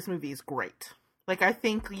 I think this movie is great. Like, I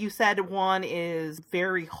think you said one is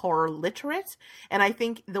very horror literate, and I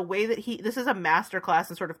think the way that this is a masterclass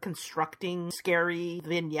in sort of constructing scary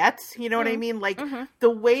vignettes, you know what I mean? Like, the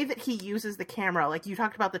way that he uses the camera, like you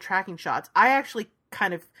talked about the tracking shots, I actually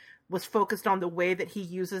kind of was focused on the way that he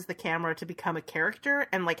uses the camera to become a character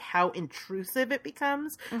and like how intrusive it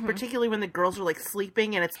becomes, particularly when the girls are like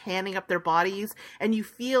sleeping and it's handing up their bodies and you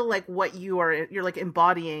feel like you're like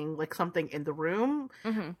embodying like something in the room.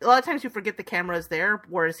 A lot of times you forget the camera is there,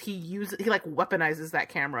 whereas he like weaponizes that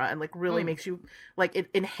camera and like really makes you like, it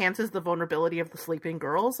enhances the vulnerability of the sleeping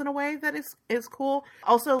girls in a way that is cool.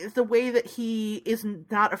 Also, the way that he is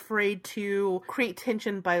not afraid to create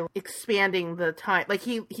tension by expanding the time. Like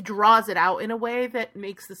he draws it out in a way that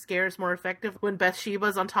makes the scares more effective when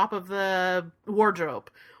Bathsheba's on top of the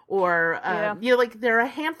wardrobe. Or, you know, like, there are a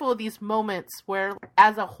handful of these moments where,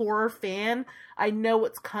 as a horror fan, I know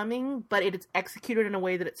what's coming, but it is executed in a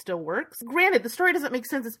way that it still works. Granted, the story doesn't make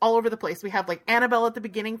sense. It's all over the place. We have, like, Annabelle at the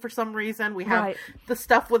beginning for some reason. We have the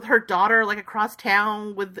stuff with her daughter, like, across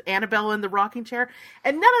town with Annabelle in the rocking chair.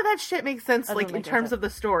 And none of that shit makes sense, like, in terms of the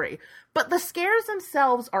story. But the scares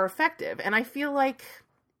themselves are effective. And I feel like,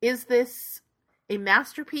 is this a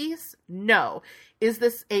masterpiece? No. Is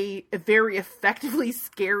this a very effectively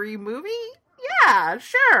scary movie? Yeah,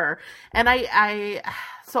 sure. And I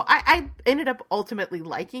ended up ultimately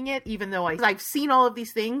liking it, even though I've seen all of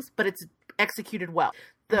these things, but it's executed well.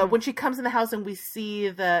 when she comes in the house and we see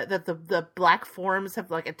the black forms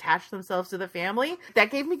have like attached themselves to the family,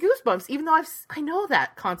 that gave me goosebumps, even though I know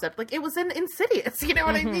that concept. Like, it was in Insidious, you know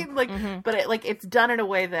what I mean? Like, but it's done in a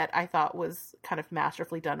way that I thought was kind of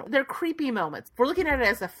masterfully done. They're creepy moments. If we're looking at it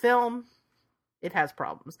as a film, it has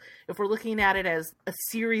problems. If we're looking at it as a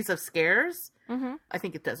series of scares, I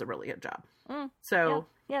think it does a really good job. So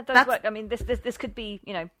yeah, it does work. I mean, this could be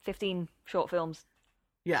 15 short films.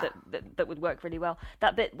 Yeah, that would work really well.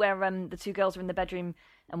 That bit where the two girls are in the bedroom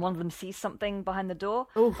and one of them sees something behind the door,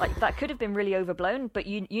 like that could have been really overblown, but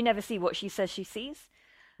you never see what she says she sees.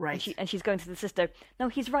 Right. And she's going to the sister, no,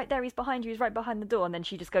 he's right there, he's behind you, he's right behind the door, and then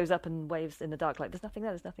she just goes up and waves in the dark like, there's nothing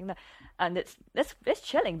there. And it's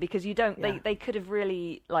chilling because you don't. Yeah. They could have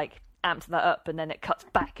really like amped that up, and then it cuts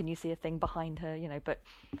back and you see a thing behind her, but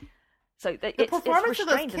so the performance of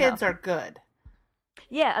those kids are good.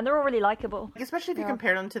 Yeah, and they're all really likable. Especially if you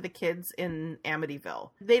compare them to the kids in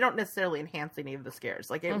Amityville. They don't necessarily enhance any of the scares.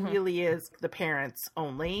 Like, it really is the parents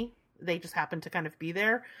only. They just happen to kind of be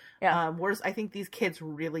there. Yeah. Whereas I think these kids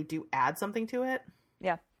really do add something to it.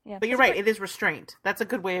 Yeah. Yeah. But you're right, it is restraint. That's a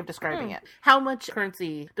good way of describing it. How much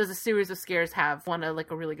currency does a series of scares have? Want a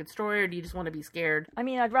really good story, or do you just want to be scared? I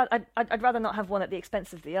mean, I'd rather not have one at the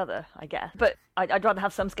expense of the other, I guess. But I'd rather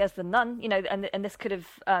have some scares than none, and this could have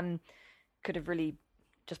really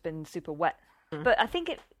just been super wet. But I think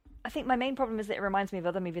my main problem is that it reminds me of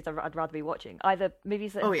other movies I'd rather be watching. Either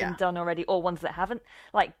movies that have been done already or ones that haven't.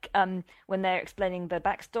 Like when they're explaining the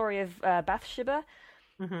backstory of Bathsheba,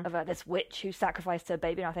 of this witch who sacrificed her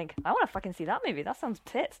baby, and I think, I want to fucking see that movie. That sounds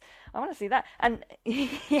tits. I want to see that. And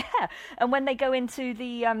yeah, and when they go into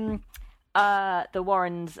the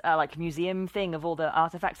Warrens like museum thing of all the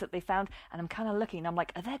artifacts that they found, and I'm kind of looking, I'm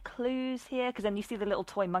like, are there clues here? Because then you see the little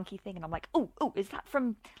toy monkey thing, and I'm like, oh, is that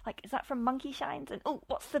from Monkey Shines? And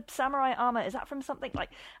what's the samurai armor? Is that from something?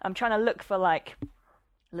 Like, I'm trying to look for like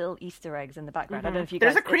little Easter eggs in the background. I don't know if you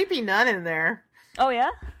guys. There's a creepy nun in there. Oh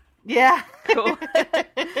yeah. Yeah. Cool.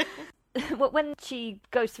 When she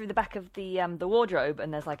goes through the back of the wardrobe,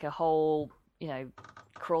 and there's like a whole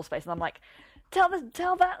crawl space, and I'm like, tell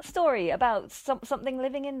that story about something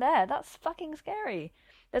living in there. That's fucking scary.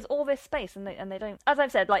 There's all this space, and they don't. As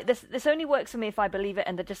I've said, like this only works for me if I believe it,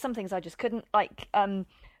 and there's just some things I just couldn't. Like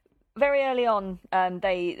very early on,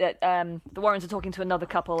 the Warrens are talking to another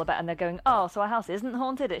couple about, and they're going, "Oh, so our house isn't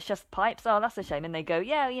haunted? It's just pipes. Oh, that's a shame." And they go,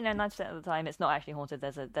 "Yeah, 90% of the time, it's not actually haunted.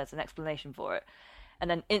 There's an explanation for it." And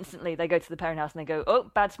then instantly they go to the parent house and they go, "Oh,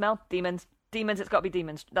 bad smell, demons. It's got to be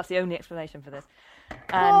demons. That's the only explanation for this." And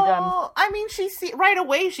I mean, right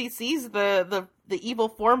away she sees the evil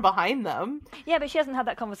form behind them. Yeah, but she hasn't had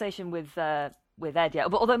that conversation with Ed yet.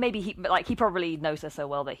 But although maybe he probably knows her so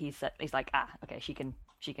well that he's like, okay, she can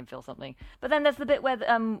feel something. But then there's the bit where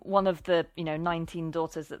one of the 19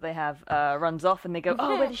 daughters that they have runs off, and they go,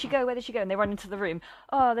 "Oh, where did she go? Where did she go?" And they run into the room.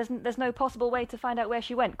 "Oh, there's no possible way to find out where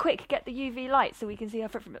she went. Quick, get the UV light so we can see her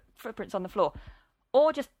footprints on the floor."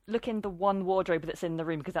 Or just look in the one wardrobe that's in the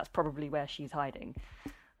room, because that's probably where she's hiding.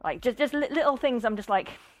 Like, just little things. I'm just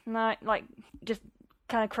like, no, like, just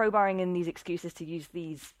kind of crowbarring in these excuses to use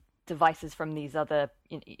these devices from these other,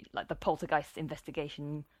 like the poltergeist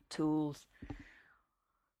investigation tools.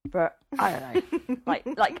 But I don't know.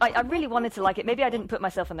 like I really wanted to like it. Maybe I didn't put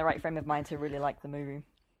myself in the right frame of mind to really like the movie.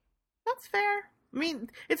 That's fair. I mean,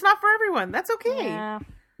 it's not for everyone. That's okay. Yeah.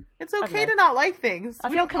 It's okay to not like things. I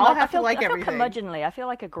feel everything. curmudgeonly. I feel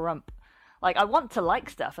like a grump. Like, I want to like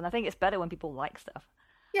stuff, and I think it's better when people like stuff.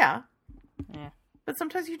 Yeah. Yeah. But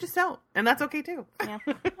sometimes you just don't, and that's okay too. Yeah.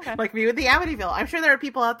 Okay. Like me with the Amityville. I'm sure there are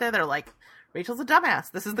people out there that are like, Rachel's a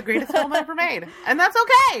dumbass. This is the greatest film ever made. And that's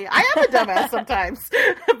okay. I am a dumbass sometimes,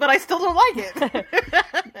 but I still don't like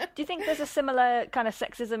it. Do you think there's a similar kind of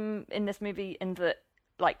sexism in this movie, in that,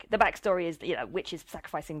 like, the backstory is, witches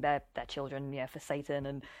sacrificing their children, for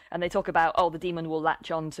Satan, and they talk about, the demon will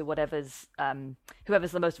latch on to whoever's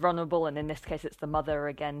the most vulnerable, and in this case it's the mother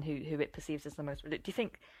again who it perceives as the most. Do you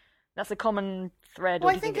think that's a common thread?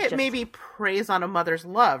 Well, I think it maybe preys on a mother's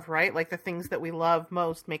love, right? Like, the things that we love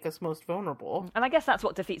most make us most vulnerable. And I guess that's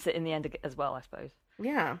what defeats it in the end as well, I suppose.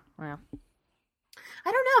 Yeah. Yeah.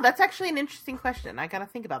 I don't know. That's actually an interesting question. I gotta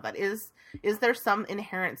think about that. Is there some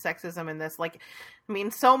inherent sexism in this? Like, I mean,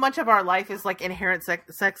 so much of our life is like inherent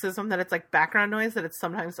sexism that it's like background noise, that it's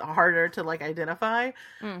sometimes harder to like identify.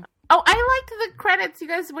 Oh, I liked the credits. You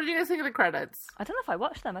guys, what did you guys think of the credits? I don't know if I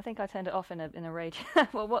watched them. I think I turned it off in a rage.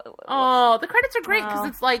 Well, what? Oh, the credits are great because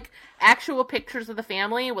it's like actual pictures of the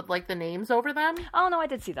family with like the names over them. Oh no, I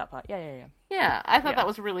did see that part. Yeah. Yeah, I thought that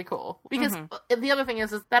was really cool. Because the other thing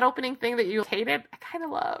is that opening thing that you hated, I kind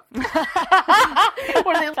of loved.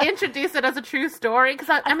 Where they introduce it as a true story. Because,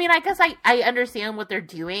 I guess I understand what they're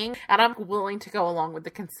doing, and I'm willing to go along with the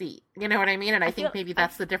conceit. You know what I mean? And I think maybe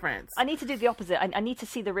that's the difference. I need to do the opposite. I need to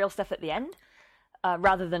see the real stuff at the end.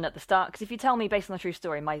 Rather than at the start. Because if you tell me based on a true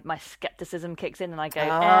story, my skepticism kicks in and I go,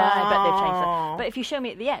 I bet they've changed that. But if you show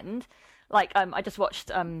me at the end... Like, I just watched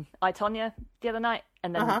I, Tonya the other night,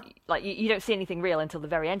 and then, like, you don't see anything real until the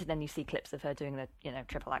very end, and then you see clips of her doing the,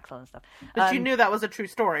 triple axel and stuff. But you knew that was a true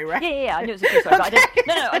story, right? Yeah, I knew it was a true story, but I didn't...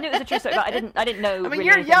 No, I knew it was a true story, but I didn't know... I mean,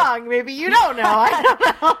 you're young, maybe you don't know, I don't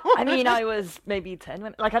know. I mean, I was maybe 10,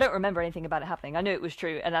 when, like, I don't remember anything about it happening. I knew it was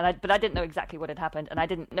true, but I didn't know exactly what had happened, and I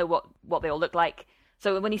didn't know what they all looked like.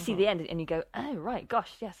 So when you see the end, and you go, oh, right,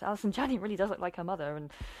 gosh, yes, Alison Janney really does look like her mother,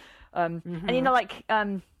 and like...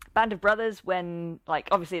 Band of Brothers, when, like,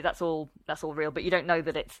 obviously that's all real, but you don't know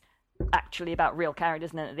that it's actually about real characters,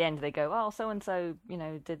 and then at the end they go, oh, so-and-so,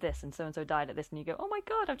 did this, and so-and-so died at this, and you go, oh my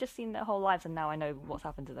god, I've just seen their whole lives, and now I know what's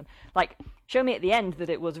happened to them. Like, show me at the end that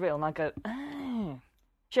it was real, and I'll go, oh.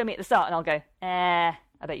 Show me at the start, and I'll go, I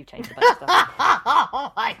bet you've changed a bunch of stuff.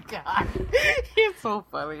 Oh my god. You're so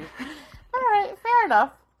funny. Alright, fair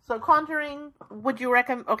enough. So, Conjuring, would you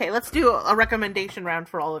recommend... Okay, let's do a recommendation round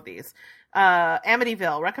for all of these.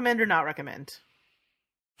 Amityville, recommend or not recommend?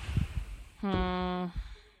 I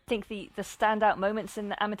think the standout moments in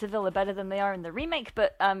the Amityville are better than they are in the remake,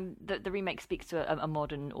 but the remake speaks to a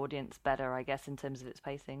modern audience better, I guess, in terms of its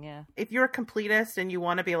pacing, yeah. If you're a completist and you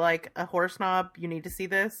want to be like a horror snob, you need to see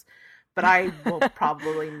this. But I will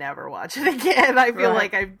probably never watch it again. I feel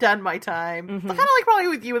like I've done my time. Kind of like probably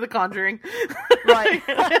with you with The Conjuring. Right.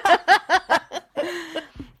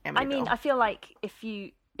 I mean, I feel like if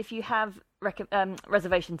you have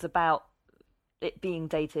reservations about it being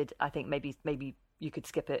dated, I think maybe you could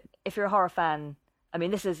skip it. If you're a horror fan, I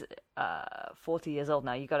mean, this is 40 years old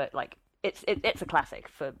now. You got to like it's a classic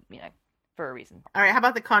for a reason. All right, how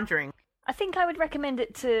about The Conjuring? I think I would recommend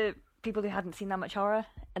it to people who hadn't seen that much horror,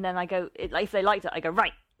 and then I go, if they liked it, I go,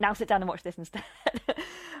 right, now sit down and watch this instead.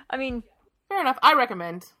 I mean, fair enough. I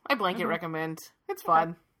recommend. I blanket recommend. It's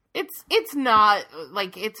fun. It's not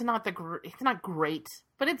like it's not great,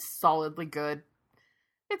 but it's solidly good.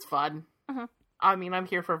 It's fun. I mean, I'm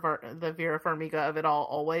here for the Vera Farmiga of it all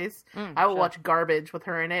always. I will watch Garbage with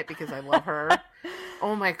her in it because I love her.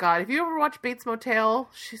 Oh my god! If you ever watch Bates Motel,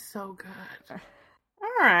 she's so good.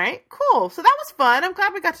 All right, cool. So that was fun. I'm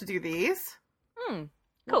glad we got to do these.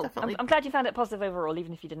 Cool. I'm glad you found it positive overall,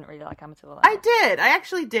 even if you didn't really like Amityville. I did. I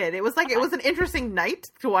actually did. It was like it was an interesting night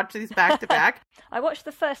to watch these back to back. I watched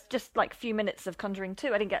the first just like few minutes of Conjuring 2.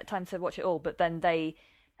 I didn't get time to watch it all, but then it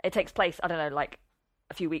takes place, I don't know, like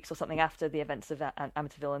a few weeks or something after the events of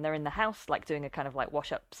Amityville, and they're in the house, like doing a kind of like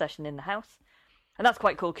wash up session in the house, and that's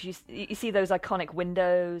quite cool because you see those iconic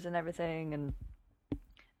windows and everything,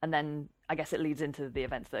 and then I guess it leads into the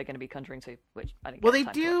events that are going to be Conjuring 2, which I didn't. Well, they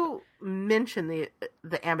do mention the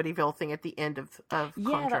Amityville thing at the end of Conjuring.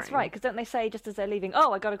 Yeah, that's right. Because don't they say just as they're leaving,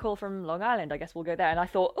 "Oh, I got a call from Long Island. I guess we'll go there." And I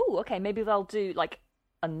thought, "Oh, okay, maybe they'll do like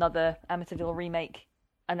another Amityville remake."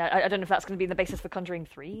 And I don't know if that's going to be the basis for Conjuring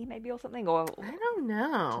 3, maybe, or something. Or I don't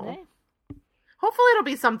know. Hopefully, it'll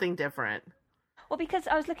be something different. Well, because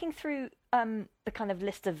I was looking through the kind of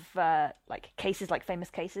list of like cases, like famous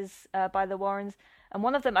cases by the Warrens. And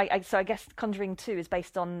one of them, so I guess Conjuring 2 is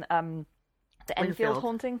based on the Enfield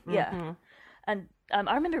haunting. Mm-hmm. Yeah. And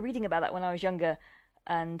I remember reading about that when I was younger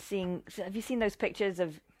and seeing... Have you seen those pictures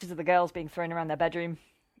of the girls being thrown around their bedroom?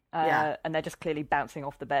 Yeah. And they're just clearly bouncing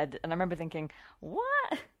off the bed. And I remember thinking,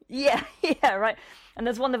 what? Yeah, right. And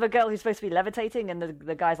there's one of a girl who's supposed to be levitating and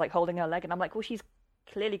the guy's like holding her leg. And I'm like, well, she's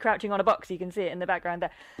clearly crouching on a box. You can see it in the background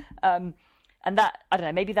there. And that, I don't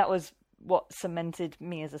know, maybe that was what cemented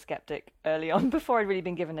me as a skeptic early on before I'd really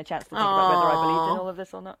been given a chance to think about whether I believed in all of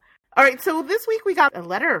this or not. All right, so this week we got a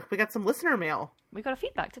letter. We got some listener mail. We got a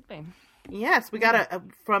feedback, didn't we? Yes, we got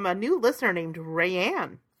from a new listener named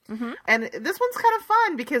Rayanne. Mm-hmm. And this one's kind of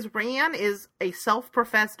fun because Rayanne is a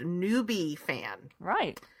self-professed newbie fan.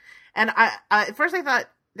 Right. And I at first I thought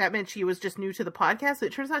that meant she was just new to the podcast, but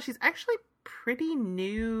it turns out she's actually pretty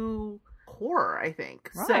new horror, I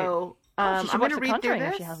think. Right. So I'm going to read through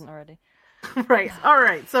this. If she hasn't already. Right. All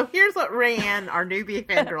right. So here's what Rayanne, our newbie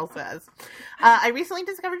fangirl, says. I recently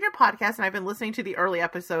discovered your podcast, and I've been listening to the early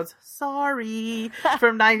episodes. Sorry.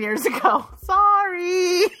 From 9 years ago.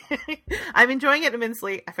 Sorry. I'm enjoying it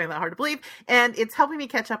immensely. I find that hard to believe. And it's helping me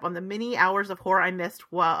catch up on the many hours of horror I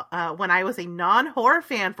missed when I was a non-horror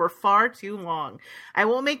fan for far too long. I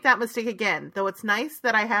won't make that mistake again, though it's nice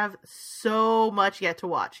that I have so much yet to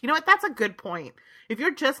watch. You know what? That's a good point. If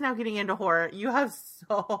you're just now getting into horror, you have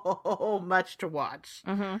so much to watch.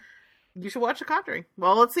 Mm-hmm. You should watch The Conjuring.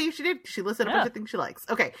 Well, let's see if she did. She listed a bunch of things she likes.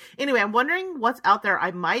 Okay. Anyway, I'm wondering what's out there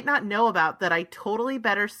I might not know about that I totally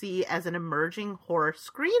better see as an emerging horror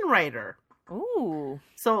screenwriter. Ooh.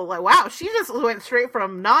 So, like, wow, she just went straight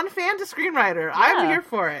from non-fan to screenwriter. Yeah. I'm here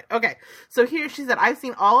for it. Okay. So here she said, I've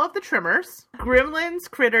seen all of the Trimmers,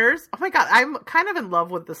 Gremlins, Critters. Oh my God, I'm kind of in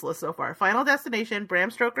love with this list so far. Final Destination,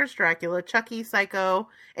 Bram Stoker's Dracula, Chucky, Psycho,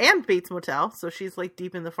 and Bates Motel. So she's like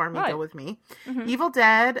deep in the Farmiga with me. Mm-hmm. Evil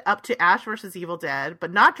Dead, up to Ash versus Evil Dead,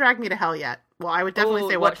 but not Drag Me to Hell yet. Well, I would definitely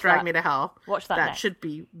say watch Drag Me to Hell. Watch that next. Should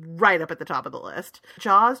be right up at the top of the list.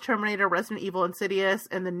 Jaws, Terminator, Resident Evil, Insidious,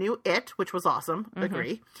 and the new It, which was awesome. Mm-hmm.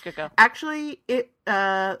 Agree. Good go. Actually,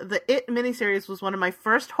 the It miniseries was one of my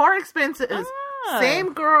first horror experiences. Oh.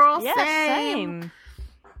 Same girl, yeah, same.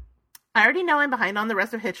 I already know I'm behind on the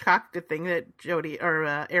rest of Hitchcock. Good thing that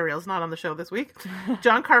Ariel's not on the show this week.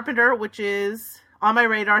 John Carpenter, which is on my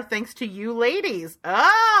radar thanks to you ladies.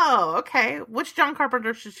 Oh, okay. Which John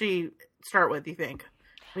Carpenter should she start with, do you think?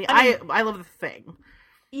 I love The Thing.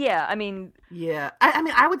 Yeah, I mean... Yeah.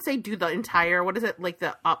 I would say do the entire, what is it, like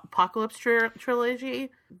the Apocalypse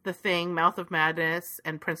trilogy? The Thing, Mouth of Madness,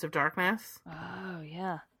 and Prince of Darkness. Oh,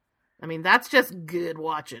 yeah. I mean, that's just good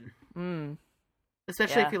watching. Mm.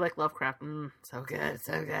 Especially if you like Lovecraft. So good,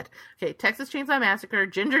 so good. Okay, Texas Chainsaw Massacre,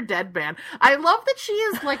 Ginger Dead Band. I love that she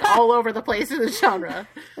is, like, all over the place in the genre.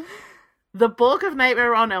 The bulk of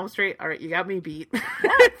Nightmare on Elm Street. All right, you got me beat.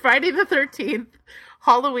 Friday the 13th,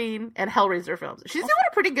 Halloween, and Hellraiser films. She's doing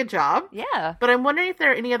a pretty good job. Yeah. But I'm wondering if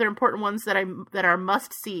there are any other important ones that are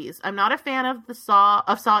must-sees. I'm not a fan of Saw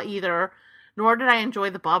either, nor did I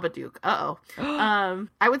enjoy The Babadook. Uh-oh.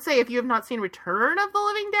 I would say if you have not seen Return of the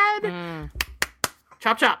Living Dead,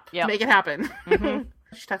 chop chop. Yep. Make it happen. Mm-hmm.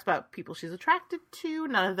 She talks about people she's attracted to.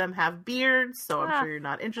 None of them have beards, so I'm sure you're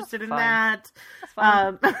not interested in that. That's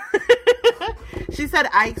fine. She said,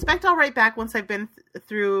 I expect I'll write back once I've been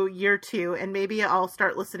through year 2, and maybe I'll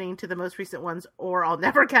start listening to the most recent ones, or I'll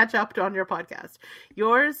never catch up on your podcast.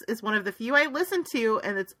 Yours is one of the few I listen to,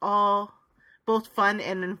 and it's all both fun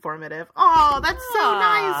and informative. Oh, that's so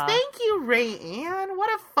nice. Thank you, Rayanne. What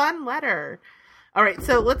a fun letter. All right,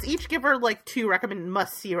 so let's each give her like 2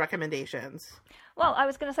 must-see recommendations. Well, I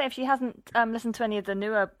was going to say, if she hasn't listened to any of the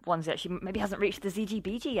newer ones yet, she maybe hasn't reached the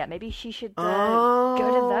ZGBG yet. Maybe she should go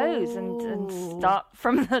to those and start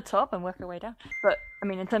from the top and work her way down. But, I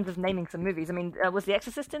mean, in terms of naming some movies, I mean, was The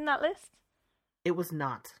Exorcist in that list? It was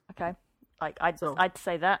not. Okay. I'd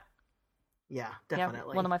say that. Yeah,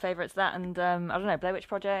 definitely. Yeah, one of my favorites, that, and I don't know, Blair Witch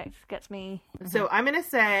Project gets me. So I'm going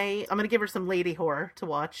to give her some lady horror to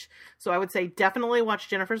watch. So I would say definitely watch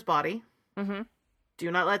Jennifer's Body. Mm-hmm. Do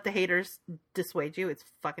not let the haters dissuade you. It's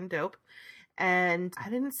fucking dope. And I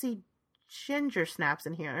didn't see Ginger Snaps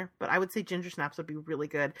in here, but I would say Ginger Snaps would be really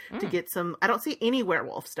good to get some. I don't see any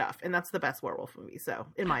werewolf stuff, and that's the best werewolf movie, so,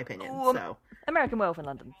 in my opinion. So American Werewolf in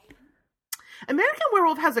London. American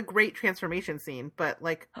Werewolf has a great transformation scene, but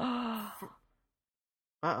like...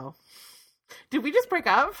 Uh-oh. Did we just break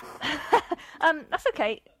up? That's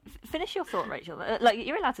okay. Finish your thought, Rachel.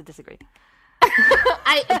 You're allowed to disagree.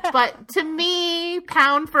 But to me,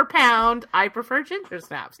 pound for pound, I prefer Ginger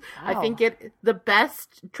Snaps. Oh. I think the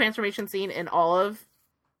best transformation scene in all of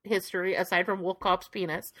history, aside from Wolf Cop's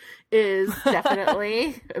penis, is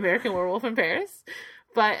definitely American Werewolf in Paris.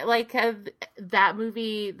 But like that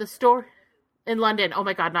movie, the story in London. Oh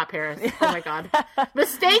my God, not Paris. Oh my God,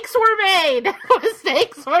 mistakes were made.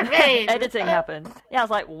 Mistakes were made. Editing happened. Yeah, I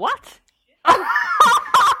was like, what?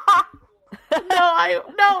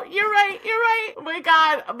 No, you're right. Oh my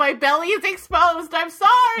God, my belly is exposed. I'm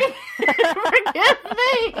sorry. Forgive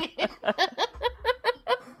me.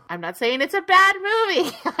 I'm not saying it's a bad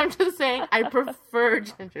movie. I'm just saying I prefer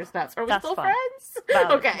Ginger Snaps. Are we still fine. friends?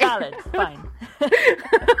 Valid. Okay. Valid. Fine.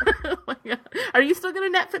 Oh my God. Are you still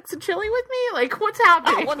going to Netflix and chilly with me? Like, what's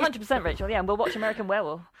happening? 100%, Rachel. Yeah, and we'll watch American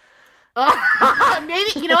Werewolf.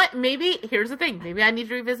 Maybe, you know what? Maybe, here's the thing. Maybe I need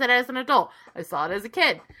to revisit it as an adult. I saw it as a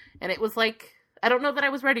kid, and it was like, I don't know that I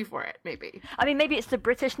was ready for it, maybe. I mean, maybe it's the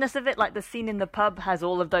Britishness of it. Like, the scene in the pub has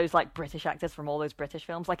all of those, like, British actors from all those British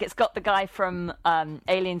films. Like, it's got the guy from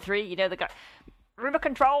Alien 3, you know, the guy... Remote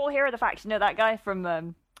Control, here are the facts. You know that guy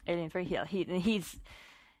from Alien 3.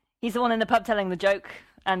 He's the one in the pub telling the joke,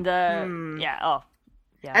 and yeah.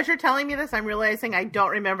 As you're telling me this, I'm realizing I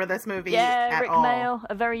don't remember this movie at Rick all. Mail,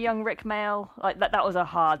 a very young Rick Mail. Like that was a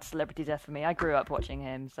hard celebrity death for me. I grew up watching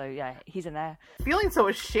him, so yeah, he's in there. Feeling so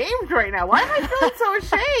ashamed right now. Why am I feeling so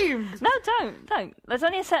ashamed? No, don't. There's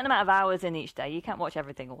only a certain amount of hours in each day. You can't watch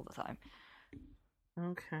everything all the time.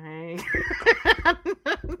 Okay.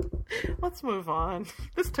 Let's move on.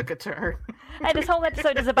 This took a turn. Hey, this whole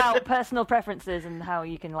episode is about personal preferences and how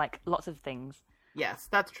you can like lots of things. Yes,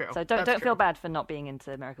 that's true. So don't feel bad for not being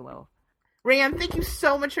into American Werewolf. Rand, thank you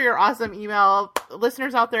so much for your awesome email.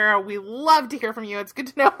 Listeners out there, we love to hear from you. It's good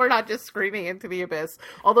to know we're not just screaming into the abyss.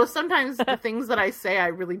 Although sometimes the things that I say, I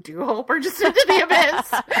really do hope are just into the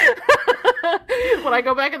abyss. When I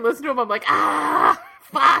go back and listen to them, I'm like,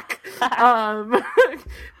 fuck.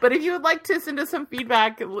 But if you would like to send us some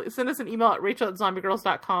feedback, send us an email at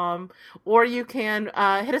rachel@zombiegirls.com, or you can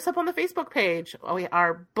hit us up on the Facebook page.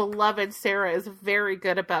 Our beloved Sarah is very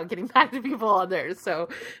good about getting back to people on there, so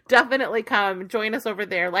definitely come join us over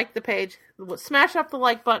there. Like the page, smash up the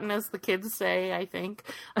like button, as the kids say, I think,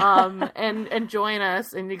 and join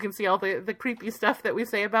us, and you can see all the creepy stuff that we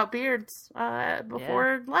say about beards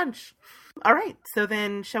before lunch. All right, so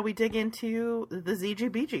then shall we dig into the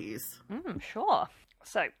ZGBGs? Sure.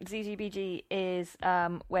 So, ZGBG is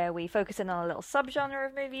where we focus in on a little subgenre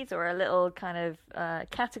of movies or a little kind of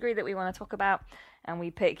category that we want to talk about, and we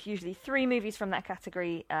pick usually 3 movies from that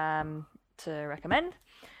category to recommend.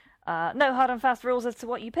 No hard and fast rules as to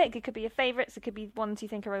what you pick. It could be your favourites, it could be ones you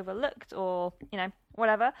think are overlooked, or,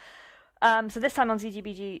 whatever. So this time on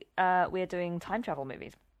ZGBG, we're doing time travel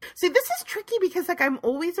movies. See, this is tricky because, I'm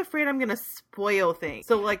always afraid I'm going to spoil things.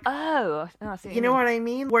 So, you know what I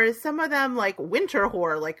mean? Whereas some of them, winter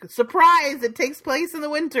horror, surprise, it takes place in the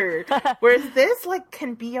winter. Whereas this,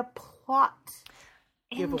 can be a plot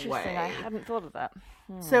giveaway. Interesting, I hadn't thought of that.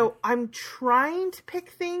 So I'm trying to pick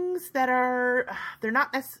things that are, they're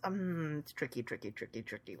not necessarily, it's tricky.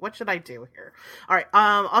 What should I do here? All right,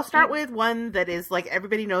 I'll start with one that is,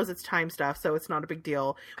 everybody knows it's time stuff, so it's not a big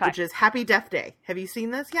deal, which is Happy Death Day. Have you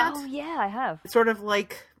seen this yet? Oh, yeah, I have. It's sort of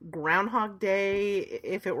like Groundhog Day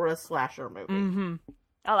if it were a slasher movie. Mm-hmm.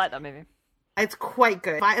 I like that movie. It's quite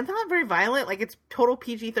good. It's not very violent, it's total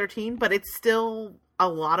PG-13, but it's still a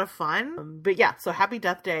lot of fun. But yeah, so Happy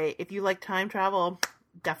Death Day. If you like time travel,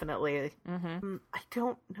 definitely. Mm-hmm. I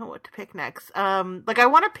don't know what to pick next. I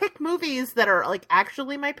want to pick movies that are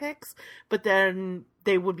actually my picks, but then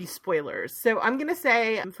they would be spoilers. So I'm gonna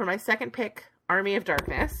say for my second pick, Army of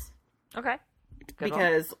Darkness. Okay. Good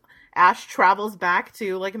because one. Ash travels back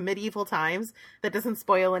to medieval times. That doesn't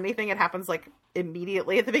spoil anything. It happens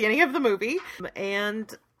immediately at the beginning of the movie,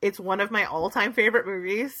 and it's one of my all-time favorite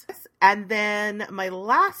movies. And then my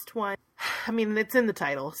last one, it's in the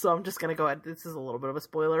title, so I'm just going to go ahead. This is a little bit of a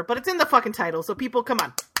spoiler, but it's in the fucking title, so people, come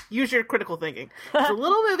on. Use your critical thinking. It's a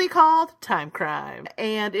little movie called Time Crime,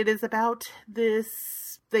 and it is about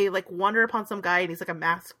this, they wander upon some guy, and he's a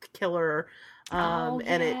masked killer,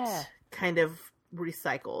 and it kind of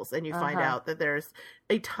recycles, and you find out that there's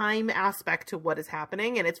a time aspect to what is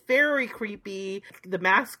happening, and it's very creepy. The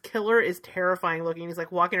masked killer is terrifying looking. He's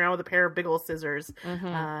walking around with a pair of big old scissors.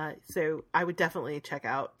 So I would definitely check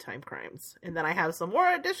out Time Crimes, and then I have some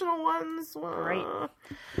more additional ones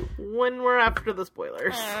when we're after the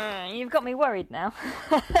spoilers. You've got me worried now.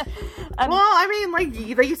 Like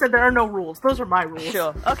you said, there are no rules. Those are my rules.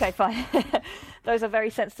 Sure. Okay, fine. Those are very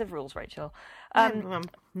sensitive rules, Rachel.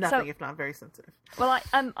 Nothing if not very sensitive. Well,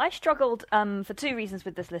 I struggled for 2 reasons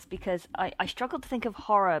with this list, because I struggled to think of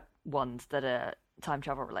horror ones that are time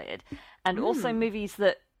travel related, and also movies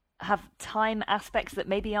that have time aspects that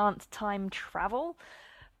maybe aren't time travel,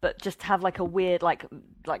 but just have a weird like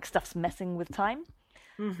stuff's messing with time.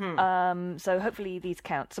 So hopefully these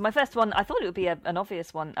count. So my first one, I thought it would be an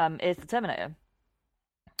obvious one, is The Terminator.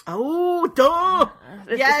 Oh, duh!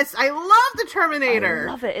 Yes, I love The Terminator.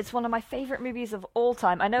 I love it. It's one of my favorite movies of all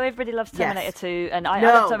time. I know everybody loves Terminator 2, and I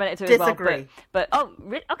love Terminator 2 disagree. As well.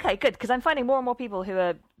 But okay, good, because I'm finding more and more people who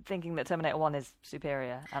are thinking that Terminator 1 is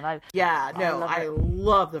superior. And I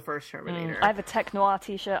love the first Terminator. I have a Tech Noir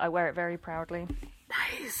t-shirt. I wear it very proudly.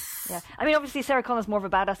 Nice. Yeah, obviously Sarah Connor's more of a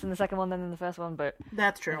badass in the second one than in the first one, but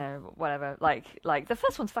that's true. Whatever. Like the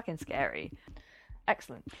first one's fucking scary.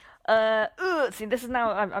 Excellent. See, this is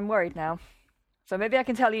now, I'm worried now. So maybe I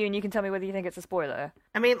can tell you and you can tell me whether you think it's a spoiler.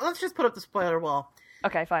 Let's just put up the spoiler wall.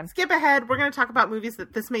 Okay, fine. Skip ahead. We're going to talk about movies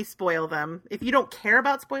that this may spoil them. If you don't care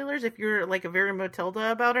about spoilers, if you're a very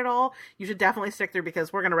Matilda about it all, you should definitely stick through,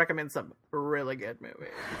 because we're going to recommend some really good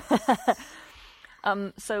movies.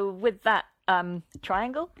 So with that,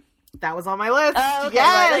 Triangle? That was on my list. Oh, okay,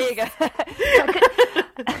 yes! right, there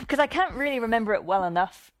you go. Because I can't really remember it well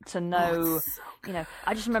enough to know,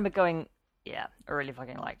 I just remember going, yeah, I really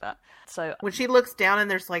fucking like that. So when she looks down and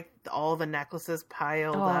there's like all the necklaces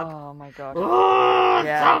piled up. Oh my god. Oh,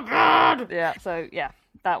 yeah. so good! Yeah, so yeah,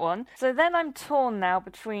 that one. So then I'm torn now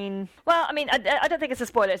between, well, I mean, I don't think it's a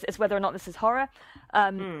spoiler, it's whether or not this is horror,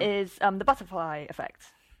 is the butterfly effect.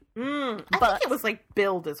 I think it was like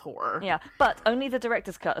billed as horror. Yeah, but only the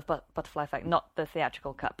director's cut of Butterfly Effect, not the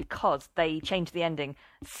theatrical cut, because they changed the ending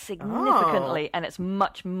significantly, and it's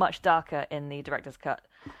much, much darker in the director's cut.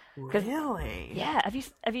 Really? Yeah.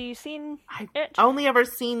 Have you seen it? I've only ever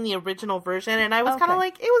seen the original version, and I was kind of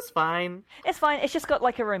like, it was fine. It's fine. It's just got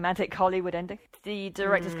like a romantic Hollywood ending. The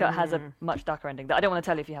director's cut has a much darker ending that I don't want to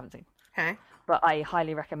tell you if you haven't seen. Okay. But I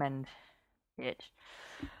highly recommend it.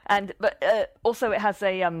 But also it has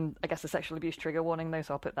a I guess a sexual abuse trigger warning though,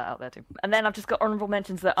 so I'll put that out there too. And then I've just got honourable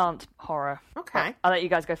mentions that aren't horror. Okay. I'll let you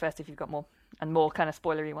guys go first if you've got more and more kind of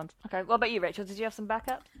spoilery ones. Okay. What about you, Rachel? Did you have some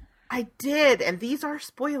backup? I did, and these are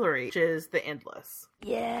spoilery, which is The Endless.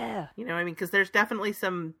 Yeah. You know what I mean? Because there's definitely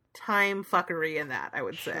some time fuckery in that, I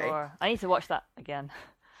would say. Sure. I need to watch that again.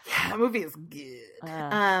 Yeah, that movie is good.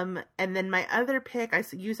 And then my other pick,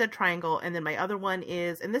 you said Triangle, and then my other one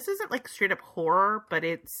is, and this isn't like straight up horror, but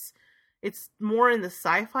it's more in the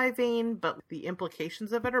sci-fi vein, but the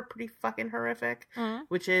implications of it are pretty fucking horrific,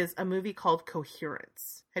 which is a movie called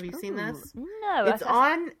Coherence. Have you seen this? No. It's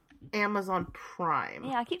on Amazon Prime.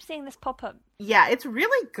 Yeah, I keep seeing this pop up. Yeah, it's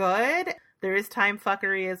really good. There is time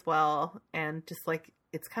fuckery as well, and just like,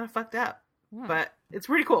 it's kind of fucked up. But it's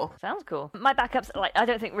pretty cool. Sounds cool. My backups, like, I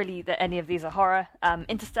don't think really that any of these are horror.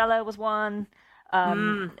 Interstellar was one.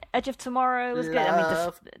 Edge of Tomorrow was good.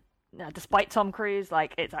 I mean, despite Tom Cruise,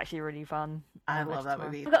 like, it's actually really fun. I love that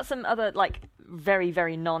movie. We've got some other, like, very,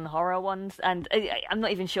 very non-horror ones, and I'm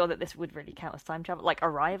not even sure that this would really count as time travel. Like,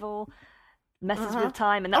 Arrival messes with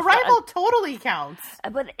time. And that's Arrival totally counts.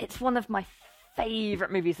 But it's one of my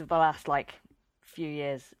favourite movies of the last, like, few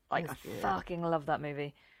years. Like, I fucking love that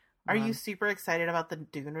movie. Are you super excited about the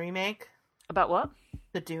Dune remake? About what?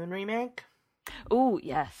 The Dune remake? Oh,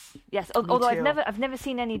 yes. Although I've never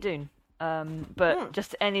seen any Dune. But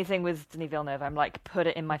just anything with Denis Villeneuve, I'm like, put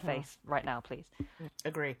it in my face right now, please.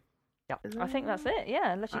 Agree. Yeah, I think that's it.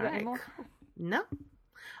 Yeah, unless you got any more. Cool. No.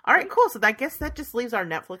 All right, cool. So I guess that just leaves our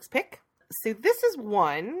Netflix pick. So this is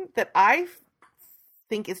one that I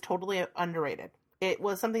think is totally underrated. It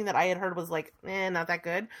was something that I had heard was like, not that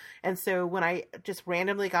good. And so when I just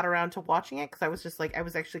randomly got around to watching it, because I was just like, I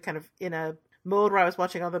was actually kind of in a mode where I was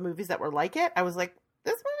watching all the movies that were like it. I was like,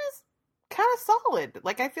 this one is kind of solid.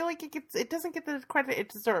 Like, I feel like it doesn't get the credit it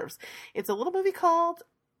deserves. It's a little movie called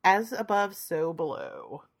As Above, So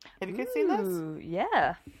Below. Have you guys seen this?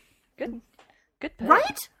 Yeah. Good pick.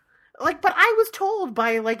 Right? Like, but I was told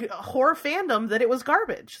by, like, horror fandom that it was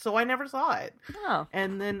garbage, so I never saw it. Oh.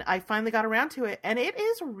 And then I finally got around to it, and it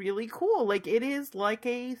is really cool. Like, it is like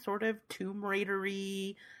a sort of Tomb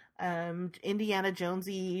Raider-y, Indiana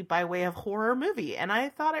Jonesy by way of horror movie, and I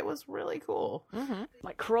thought it was really cool. Mm-hmm.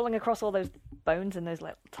 Like, crawling across all those bones in those,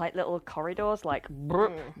 like, tight little corridors, like,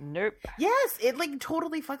 nope. Yes, it, like,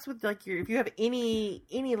 totally fucks with, like, if you have any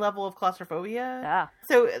level of claustrophobia. Yeah.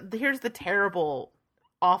 So, here's the terrible,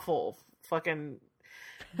 awful fucking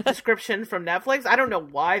description from Netflix. I don't know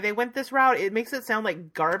why they went this route. It makes it sound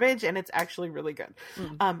like garbage, and it's actually really good.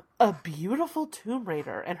 A beautiful Tomb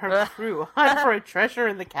Raider and her crew hunt for a treasure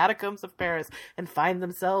in the catacombs of Paris and find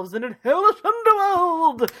themselves in a hellish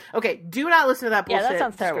underworld. Okay, do not listen to that bullshit. Yeah, that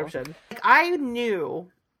sounds terrible. Description. Like, I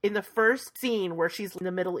knew in the first scene where she's in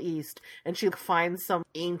the Middle East and she finds some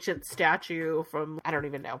ancient statue from, I don't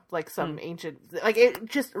even know, like some ancient, like, it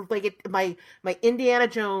just, like, it, my Indiana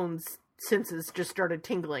Jones senses just started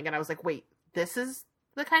tingling, and I was like, wait, this is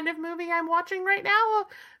the kind of movie I'm watching right now?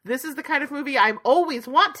 This is the kind of movie I always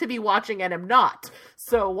want to be watching and am not.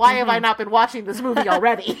 So why have I not been watching this movie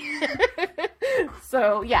already?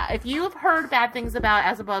 So yeah, if you have heard bad things about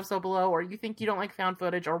As Above, So Below, or you think you don't like found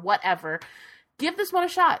footage or whatever, give this one a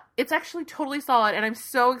shot. It's actually totally solid, and I'm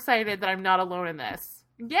so excited that I'm not alone in this.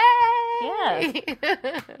 Yay!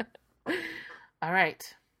 Yeah. All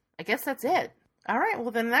right. I guess that's it. All right. Well,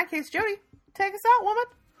 then in that case, Jody, take us out, woman.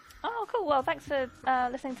 Oh, cool. Well, thanks for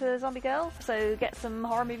listening to Zombie Girls. So get some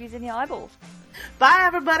horror movies in your eyeballs. Bye,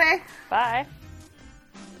 everybody. Bye.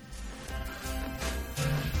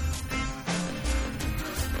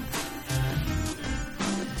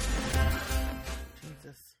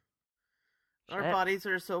 Jesus. Our bodies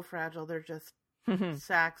are so fragile. They're just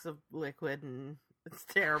sacks of liquid, and it's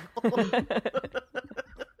terrible.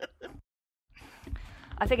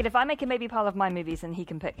 I figured if I make a maybe pile of my movies, then he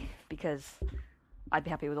can pick, because I'd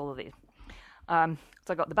be happy with all of these. So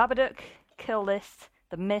I got The Babadook, Kill List,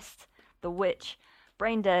 The Mist, The Witch,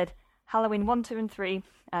 Brain Dead, Halloween 1, 2, and 3,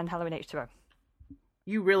 and Halloween H2O.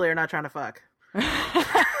 You really are not trying to fuck.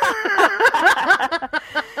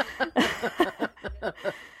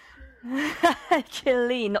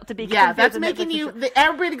 Chilly, not to be confused. Yeah, that's making you...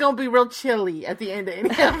 Everybody gonna be real chilly at the end of any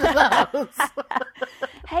of those.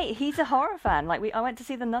 Hey, he's a horror fan. Like, I went to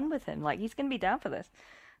see The Nun with him. Like, he's gonna be down for this.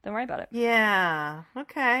 Don't worry about it. Yeah,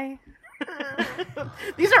 okay.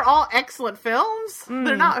 These are all excellent films.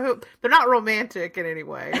 They're not romantic in any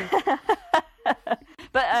way.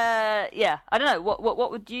 But yeah, I don't know.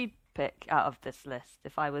 What would you pick out of this list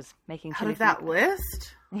if I was making out of that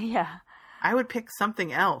list? Yeah, I would pick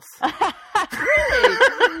something else. Really?